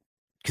belt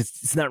because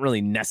it's not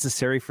really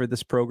necessary for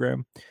this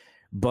program.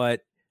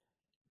 But,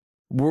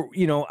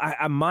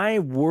 my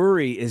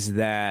worry is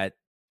that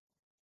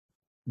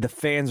the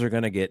fans are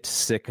going to get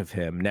sick of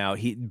him now.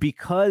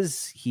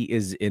 Because he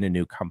is in a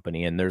new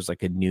company and there's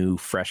like a new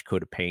fresh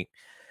coat of paint.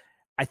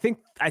 I think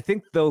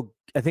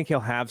he'll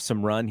have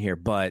some run here,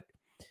 but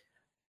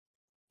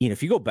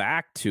if you go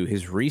back to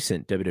his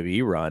recent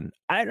WWE run,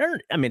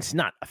 it's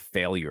not a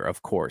failure.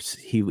 Of course,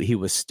 he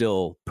was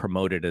still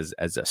promoted as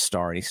a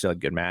star and he still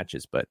had good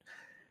matches, but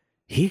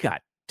he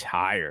got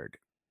tired.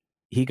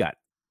 He got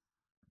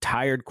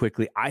tired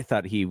quickly. I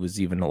thought he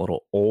was even a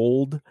little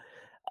old,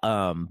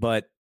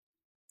 but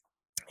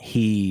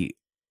he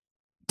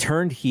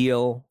turned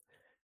heel,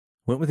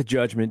 went with the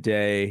Judgment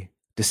Day,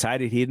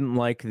 decided he didn't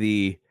like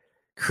the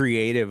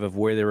creative of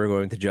where they were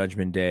going with the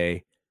Judgment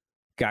Day,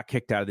 got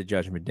kicked out of the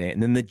Judgment Day,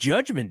 and then the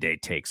Judgment Day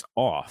takes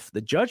off.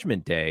 The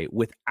Judgment Day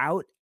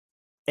without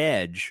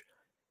Edge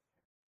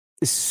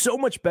is so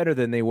much better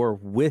than they were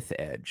with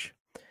Edge.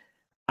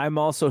 I'm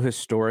also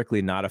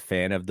historically not a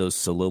fan of those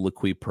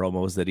soliloquy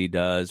promos that he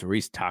does, where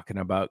he's talking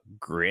about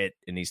grit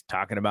and he's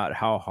talking about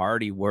how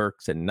hard he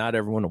works, and not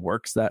everyone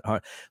works that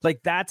hard.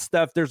 Like that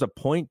stuff, there's a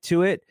point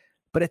to it,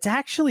 but it's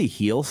actually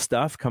heel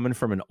stuff coming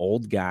from an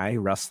old guy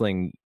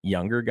wrestling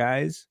younger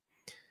guys.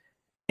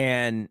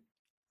 And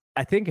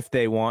I think if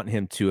they want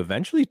him to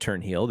eventually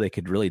turn heel, they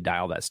could really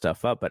dial that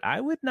stuff up. But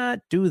I would not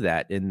do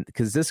that,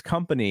 because this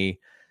company,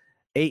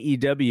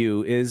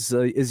 AEW,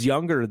 is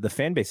younger. The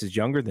fan base is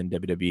younger than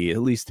WWE,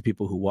 at least the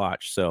people who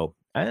watch. So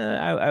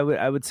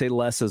I would say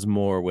less is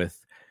more with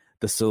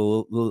the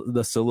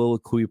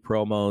soliloquy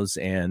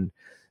promos and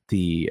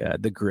the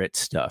grit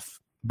stuff.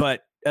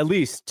 But at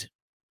least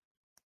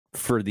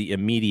for the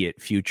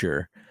immediate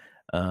future,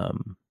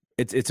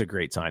 it's a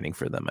great signing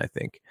for them, I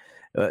think.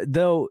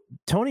 Though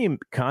Tony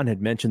Khan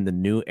had mentioned the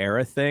new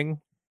era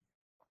thing.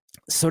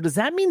 So does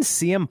that mean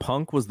CM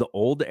Punk was the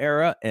old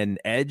era and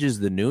Edge is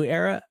the new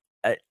era?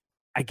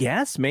 I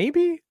guess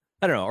maybe,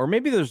 I don't know, or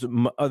maybe there's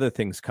other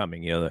things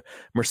coming. The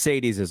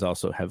Mercedes is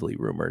also heavily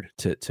rumored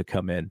to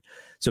come in,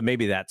 so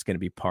maybe that's going to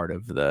be part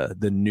of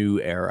the new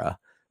era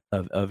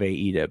of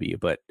AEW.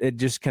 But it's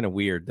just kind of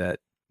weird that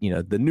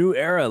the new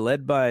era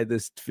led by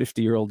this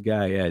 50-year-old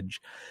guy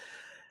Edge.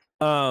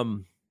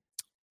 Some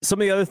of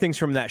the other things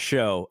from that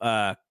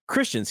show,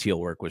 Christian's heel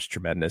work was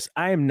tremendous.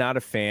 I am not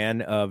a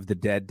fan of the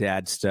dead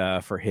dad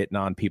stuff or hitting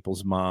on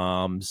people's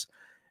moms,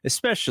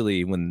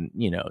 especially when,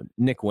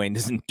 Nick Wayne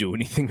doesn't do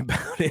anything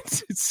about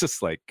it. It's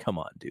just like, come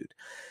on, dude.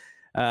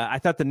 I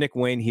thought the Nick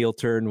Wayne heel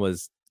turn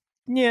was,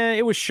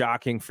 it was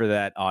shocking for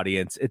that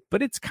audience,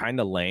 but it's kind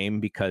of lame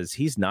because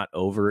he's not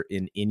over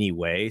in any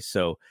way.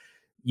 So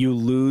you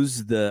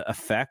lose the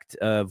effect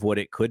of what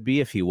it could be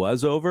if he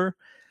was over.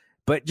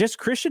 But just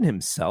Christian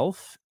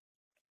himself,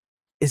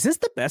 is this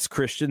the best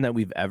Christian that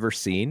we've ever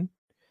seen?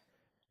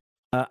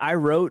 I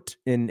wrote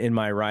in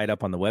my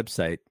write-up on the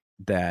website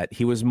that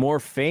he was more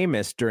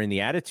famous during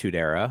the Attitude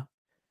Era.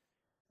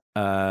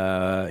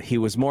 He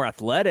was more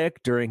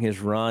athletic during his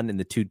run in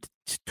the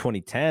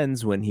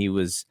 2010s when he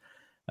was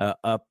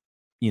up,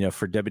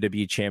 for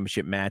WWE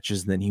Championship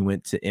matches. And then he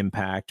went to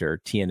Impact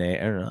or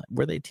TNA. I don't know.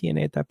 Were they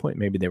TNA at that point?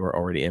 Maybe they were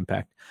already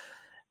Impact.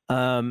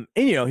 And,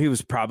 he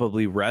was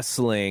probably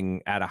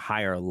wrestling at a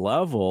higher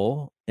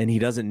level, and he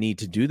doesn't need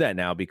to do that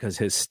now because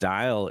his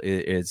style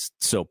is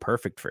so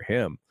perfect for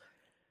him.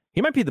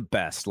 He might be the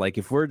best. Like,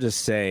 if we're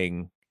just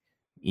saying,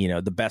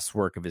 the best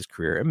work of his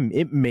career,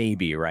 it may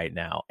be right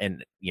now.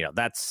 And,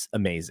 that's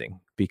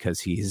amazing because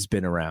he has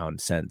been around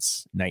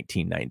since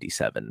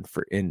 1997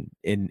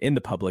 in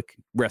the public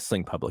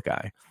wrestling public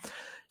eye.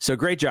 So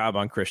great job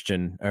on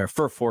Christian, or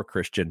for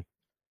Christian.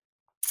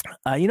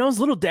 I was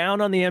a little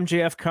down on the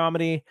MJF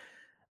comedy.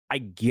 I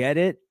get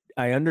it.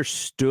 I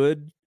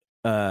understood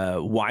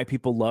why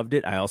people loved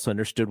it. I also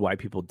understood why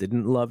people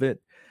didn't love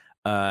it.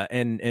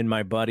 And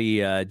my buddy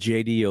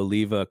JD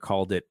Oliva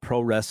called it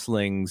pro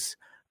wrestling's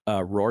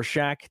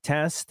Rorschach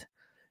test,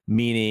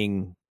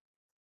 meaning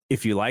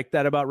if you like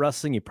that about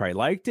wrestling, you probably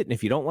liked it. And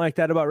if you don't like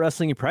that about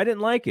wrestling, you probably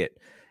didn't like it.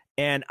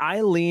 And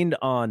I leaned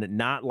on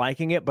not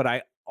liking it, but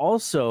I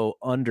also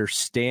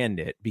understand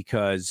it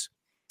because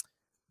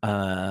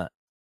MJF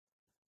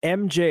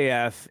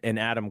and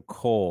Adam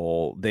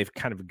Cole, they've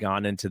kind of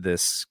gone into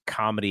this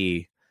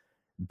comedy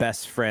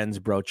best friends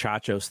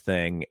brochachos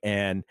thing.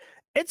 And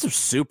it's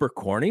super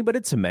corny, but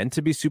it's meant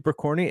to be super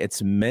corny.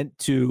 It's meant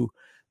to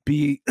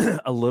be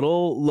a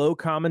little low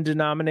common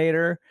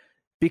denominator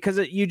because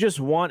you just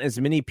want as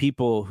many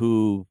people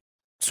who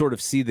sort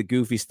of see the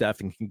goofy stuff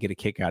and can get a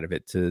kick out of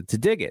it to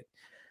dig it.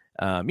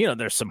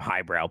 There's some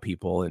highbrow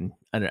people, and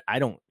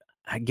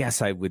I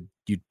guess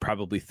you'd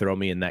probably throw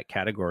me in that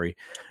category,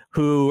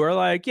 who are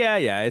like,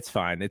 yeah, it's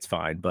fine.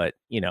 But,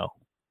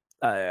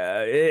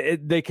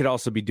 they could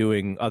also be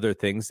doing other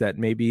things that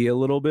may be a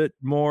little bit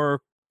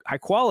more high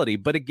quality.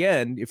 But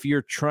again, if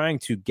you're trying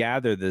to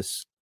gather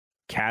this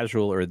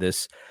casual or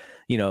this,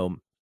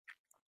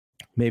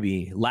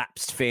 maybe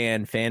lapsed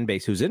fan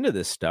base who's into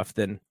this stuff,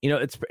 then,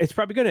 it's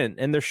probably good.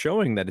 And they're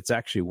showing that it's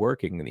actually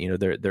working.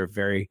 They're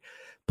very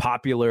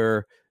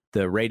popular.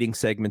 The rating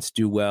segments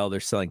do well. They're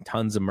selling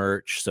tons of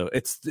merch. So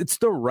it's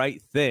the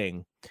right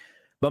thing.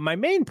 But my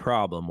main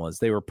problem was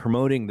they were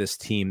promoting this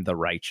team, the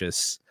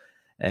Righteous,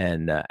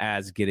 and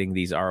as getting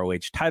these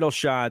ROH title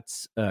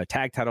shots,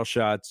 tag title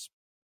shots.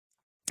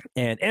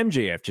 And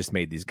MJF just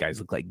made these guys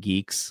look like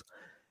geeks.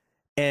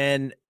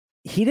 And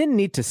he didn't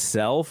need to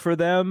sell for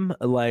them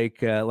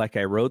like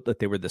I wrote that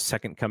they were the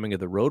second coming of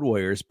the Road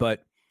Warriors,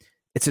 but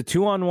it's a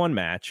 2-on-1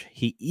 match.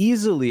 He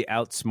easily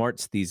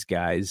outsmarts these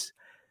guys,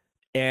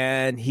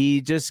 and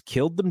he just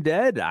killed them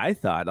dead. I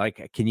thought,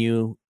 can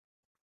you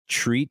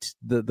treat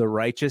the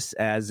Righteous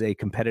as a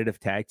competitive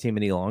tag team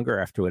any longer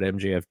after what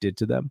MJF did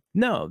to them?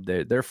 No,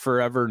 they're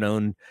forever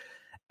known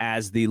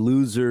as the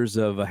losers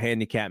of a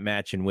handicap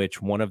match in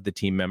which one of the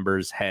team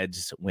members'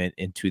 heads went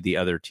into the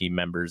other team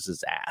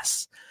member's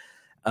ass.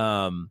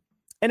 And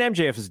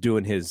MJF is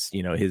doing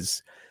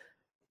his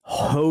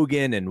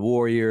Hogan and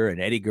Warrior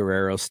and Eddie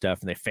Guerrero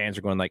stuff, and the fans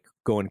are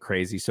going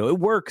crazy. So it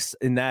works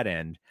in that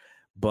end,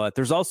 but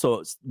there's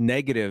also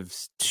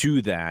negatives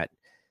to that.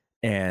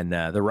 And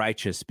the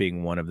Righteous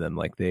being one of them.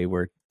 Like, they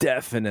were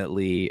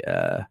definitely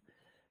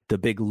the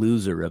big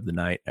loser of the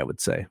night, I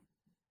would say.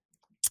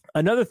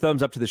 Another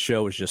thumbs up to the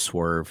show was just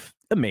Swerve.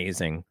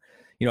 Amazing.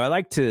 I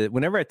like to,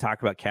 whenever I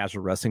talk about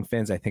casual wrestling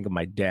fans, I think of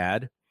my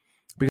dad,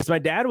 because my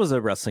dad was a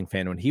wrestling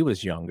fan when he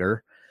was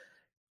younger.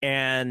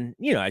 And,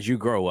 as you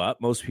grow up,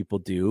 most people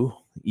do,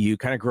 you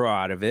kind of grow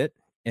out of it,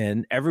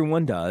 and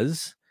everyone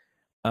does.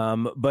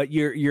 But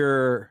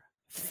your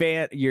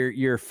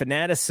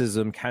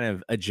fanaticism kind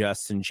of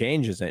adjusts and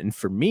changes it. And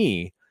for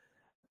me,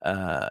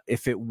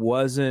 if it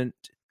wasn't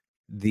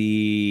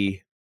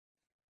the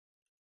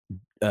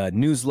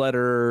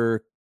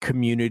newsletter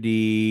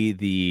community,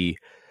 the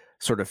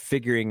sort of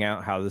figuring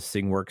out how this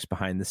thing works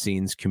behind the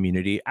scenes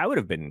community, I would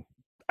have been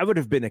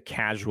a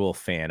casual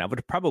fan. I would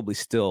have probably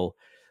still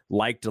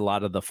liked a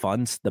lot of the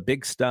fun, the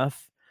big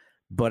stuff,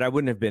 but I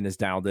wouldn't have been as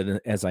dialed in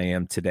as I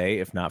am today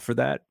if not for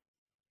that.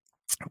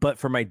 But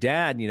for my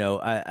dad,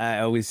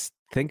 I always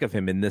think of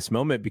him in this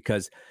moment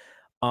because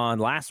on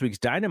last week's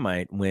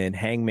Dynamite, when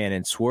Hangman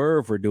and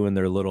Swerve were doing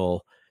their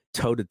little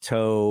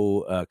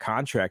toe-to-toe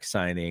contract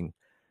signing,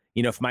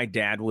 if my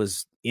dad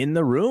was in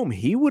the room,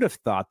 he would have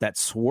thought that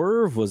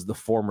Swerve was the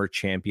former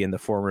champion, the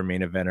former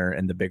main eventer,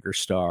 and the bigger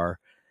star,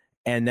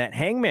 and that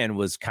Hangman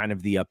was kind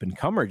of the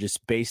up-and-comer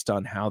just based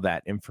on how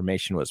that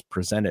information was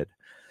presented.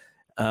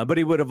 But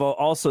he would have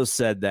also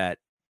said that,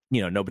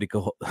 nobody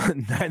could,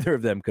 neither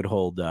of them could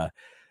hold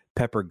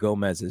Pepper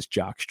Gomez's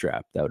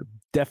jockstrap. That would have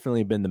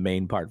definitely been the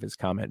main part of his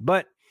comment.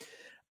 But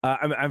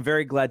I'm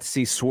very glad to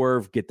see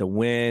Swerve get the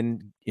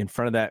win in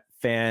front of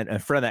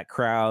that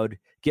crowd,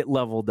 get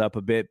leveled up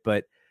a bit,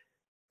 but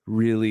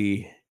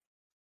really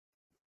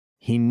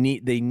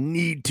they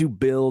need to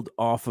build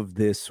off of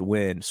this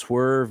win.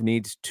 Swerve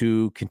needs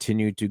to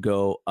continue to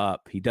go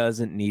up. He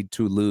doesn't need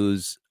to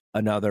lose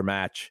another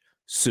match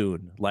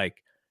soon. Like,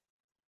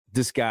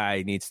 this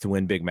guy needs to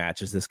win big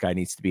matches. This guy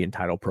needs to be in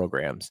title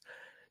programs.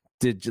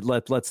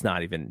 Let's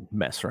not even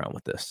mess around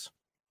with this.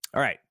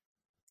 All right.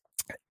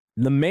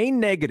 The main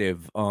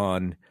negative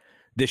on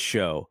this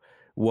show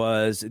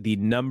was the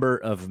number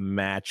of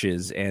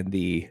matches and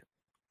the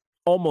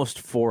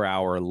almost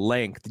 4-hour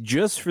length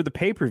just for the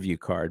pay-per-view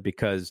card,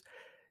 because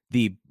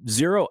the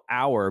 0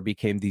 hour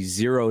became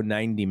the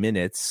 90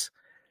 minutes.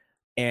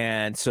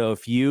 And so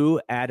if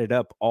you added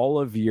up all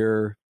of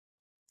your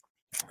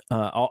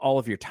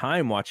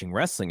time watching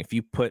wrestling, if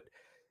you put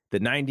the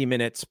 90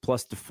 minutes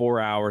plus the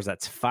 4 hours,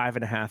 that's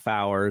 5.5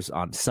 hours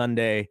on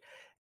Sunday.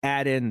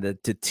 Add in the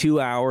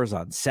 2 hours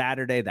on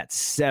Saturday, that's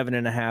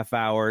 7.5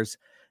 hours.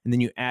 And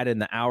then you add in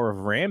the hour of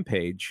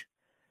Rampage,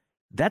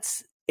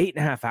 that's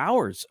 8.5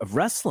 hours of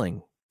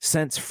wrestling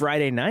since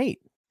Friday night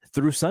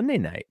through Sunday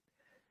night.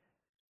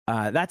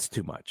 That's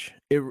too much.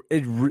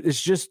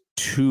 It's just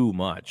too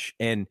much.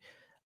 And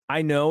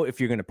I know if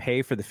you're going to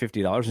pay for the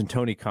 $50, and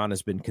Tony Khan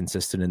has been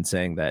consistent in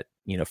saying that,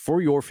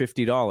 for your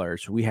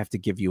 $50, we have to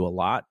give you a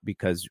lot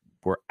because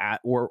we're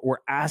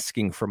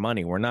asking for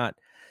money. We're not,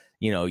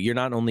 you're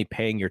not only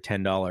paying your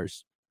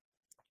 $10.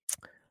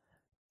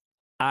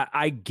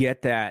 I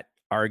get that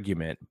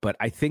argument, but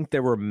I think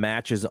there were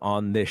matches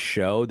on this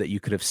show that you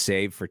could have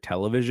saved for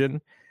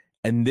television,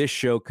 and this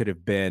show could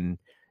have been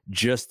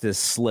just as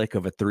slick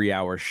of a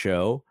 3-hour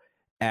show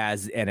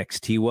as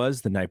NXT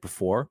was the night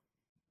before.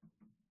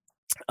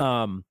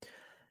 I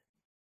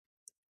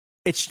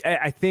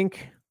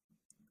think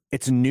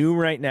it's new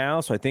right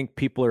now, so I think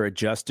people are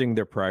adjusting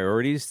their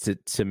priorities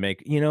to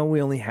make, we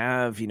only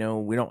have, we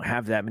don't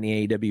have that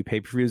many AEW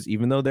pay-per-views,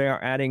 even though they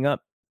are adding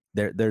up.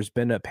 There's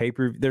been a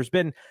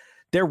pay-per-view.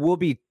 There will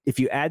be, if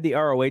you add the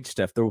ROH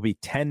stuff, there will be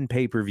 10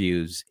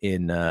 pay-per-views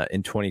in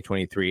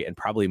 2023 and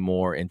probably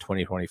more in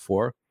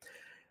 2024.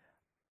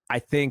 I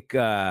think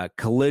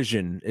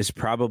Collision is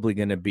probably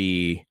going to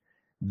be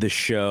the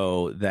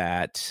show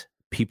that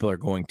people are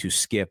going to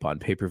skip on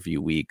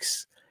pay-per-view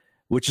weeks,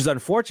 which is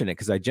unfortunate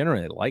because I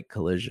generally like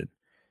Collision.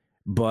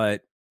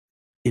 But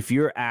if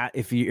you're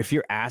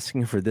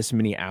asking for this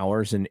many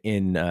hours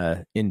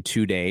in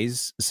 2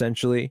 days,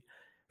 essentially,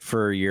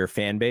 for your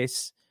fan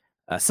base,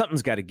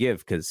 something's got to give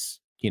because,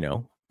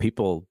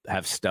 people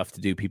have stuff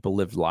to do. People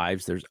live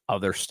lives. There's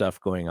other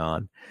stuff going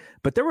on.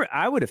 But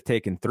I would have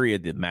taken 3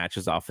 of the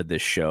matches off of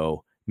this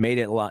show, made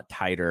it a lot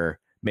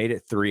tighter, made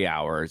it 3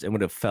 hours, and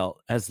would have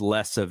felt as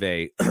less of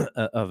a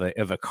of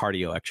a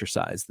cardio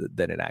exercise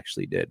than it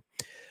actually did.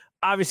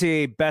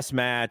 Obviously, best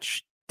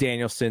match,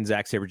 Danielson,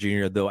 Zack Sabre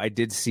Jr., though I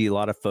did see a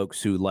lot of folks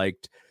who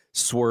liked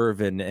Swerve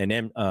and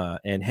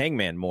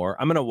Hangman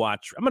more. I'm gonna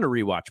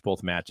rewatch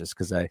both matches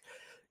because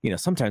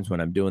sometimes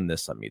when I'm doing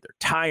this, I'm either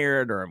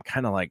tired or I'm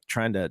kind of like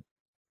trying to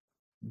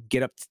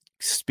get up to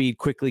speed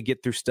quickly,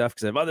 get through stuff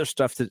because I have other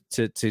stuff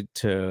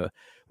to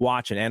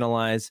watch and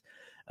analyze.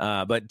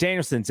 But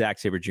Danielson, Zack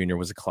Sabre Jr.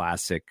 was a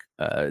classic.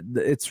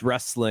 It's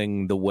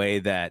wrestling the way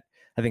that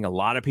I think a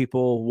lot of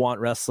people want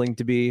wrestling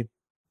to be.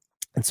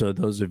 And so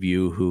those of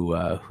you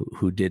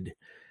who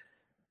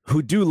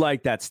do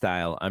like that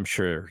style, I'm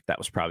sure that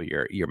was probably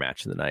your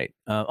match of the night.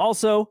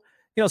 Also,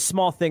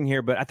 small thing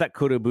here, but I thought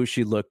Kota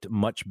Ibushi looked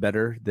much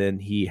better than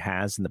he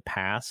has in the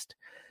past.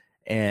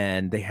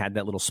 And they had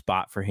that little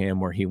spot for him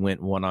where he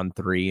went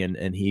 1-on-3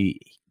 and he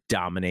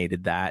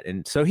dominated that.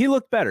 And so he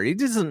looked better. He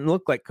doesn't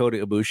look like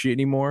Kota Ibushi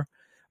anymore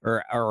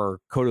or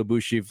Kota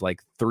Ibushi of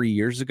like 3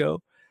 years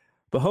ago.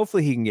 But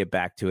hopefully he can get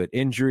back to it.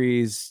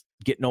 Injuries,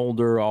 getting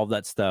older, all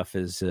that stuff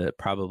is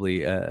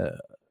probably a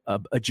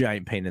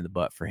giant pain in the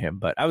butt for him.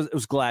 But I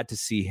was glad to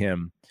see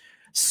him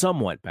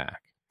somewhat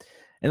back.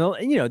 And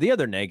the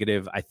other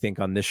negative I think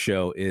on this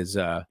show is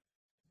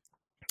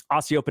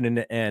Aussie Open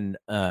and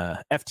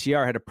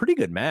FTR had a pretty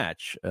good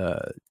match,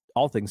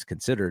 all things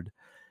considered.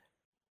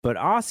 But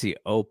Aussie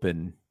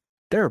Open,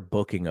 their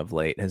booking of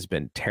late has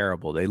been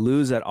terrible. They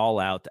lose at All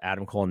Out to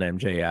Adam Cole and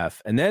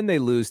MJF, and then they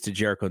lose to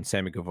Jericho and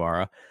Sammy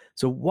Guevara.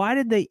 So why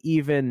did they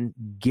even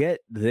get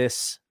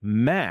this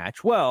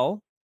match?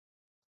 Well,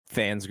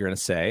 fans are going to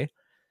say,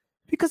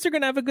 because they're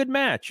going to have a good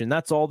match, and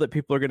that's all that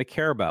people are going to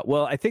care about.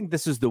 Well, I think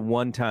this is the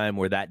one time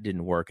where that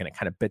didn't work, and it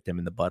kind of bit them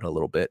in the butt a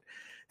little bit.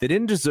 They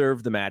didn't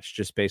deserve the match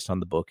just based on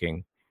the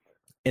booking.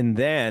 And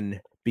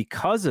then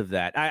because of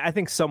that, I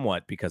think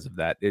somewhat because of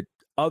that,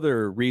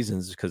 other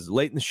reasons, because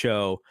late in the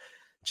show,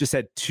 just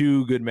had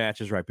 2 good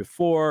matches right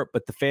before,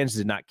 but the fans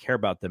did not care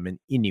about them in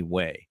any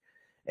way.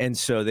 And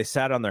so they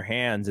sat on their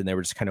hands and they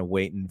were just kind of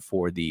waiting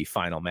for the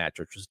final match,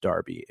 which was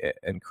Darby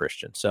and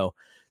Christian. So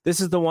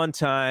this is the one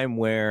time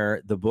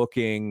where the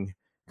booking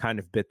kind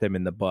of bit them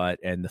in the butt,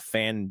 and the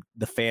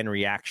fan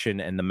reaction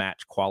and the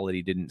match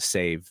quality didn't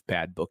save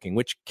bad booking,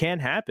 which can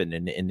happen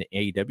in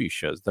AEW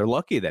shows. They're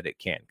lucky that it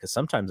can, because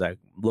sometimes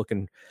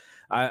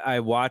I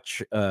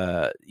watch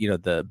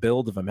the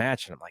build of a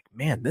match and I'm like,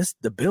 man,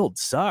 the build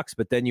sucks.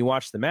 But then you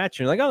watch the match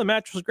and you're like, oh, the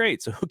match was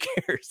great, so who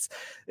cares?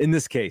 In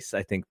this case,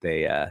 I think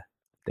they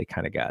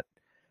kind of got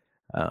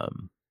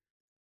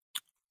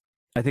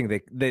I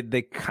think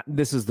they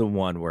this is the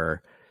one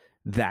where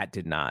that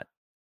did not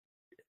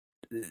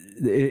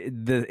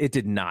it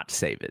did not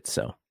save it.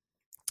 So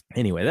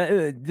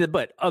anyway,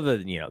 but other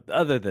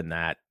than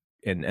that,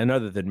 and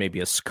other than maybe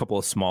a couple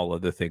of small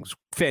other things,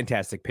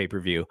 fantastic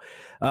pay-per-view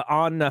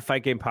on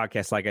Fight Game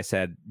Podcast. Like I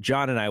said,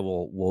 John and I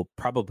will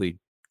probably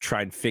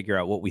try and figure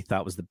out what we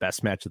thought was the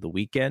best match of the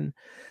weekend,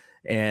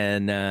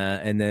 and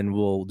then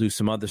we'll do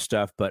some other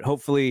stuff. But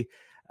hopefully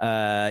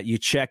you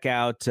check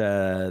out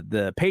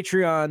the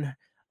Patreon,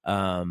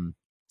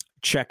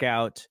 check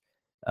out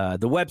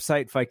the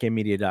website,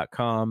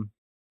 fightgamemedia.com,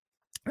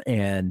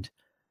 and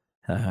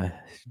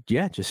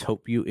just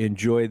hope you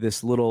enjoy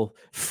this little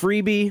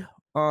freebie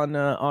on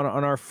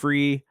our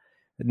free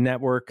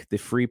network, the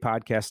free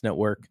podcast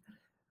network,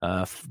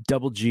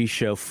 Double G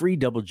Show, free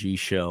Double G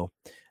Show.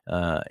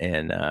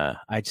 And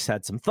I just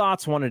had some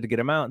thoughts, wanted to get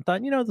them out, and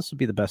thought, this would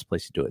be the best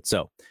place to do it.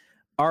 So,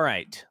 all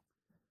right.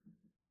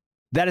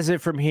 that is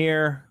it from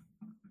here.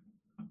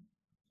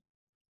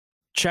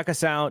 Check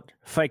us out,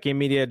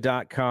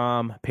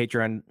 fightgamemedia.com,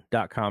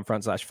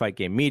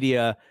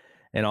 patreon.com/fightgamemedia,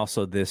 and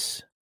also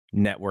this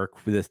network,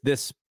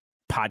 this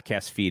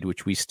podcast feed,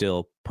 which we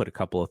still put a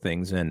couple of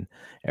things in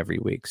every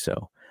week.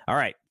 So, all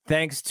right.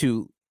 Thanks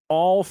to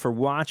all for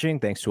watching.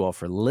 Thanks to all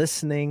for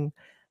listening.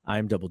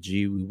 I'm Double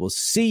G. We will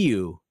see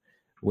you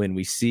when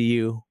we see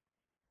you.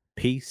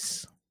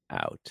 Peace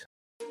out.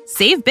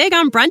 Save big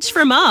on brunch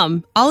for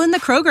mom, all in the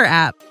Kroger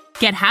app.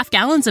 Get half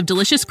gallons of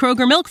delicious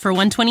Kroger milk for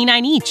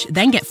 $1.29 each.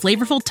 Then get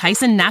flavorful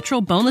Tyson natural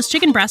boneless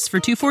chicken breasts for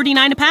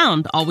 $2.49 a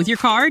pound, all with your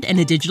card and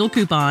a digital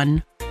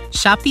coupon.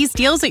 Shop these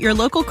deals at your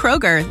local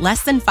Kroger,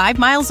 less than 5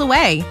 miles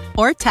away.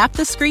 Or tap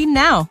the screen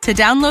now to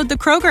download the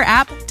Kroger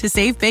app to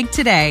save big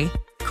today.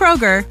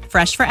 Kroger,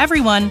 fresh for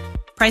everyone.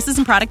 Prices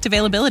and product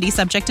availability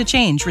subject to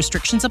change.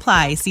 Restrictions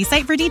apply. See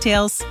site for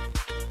details.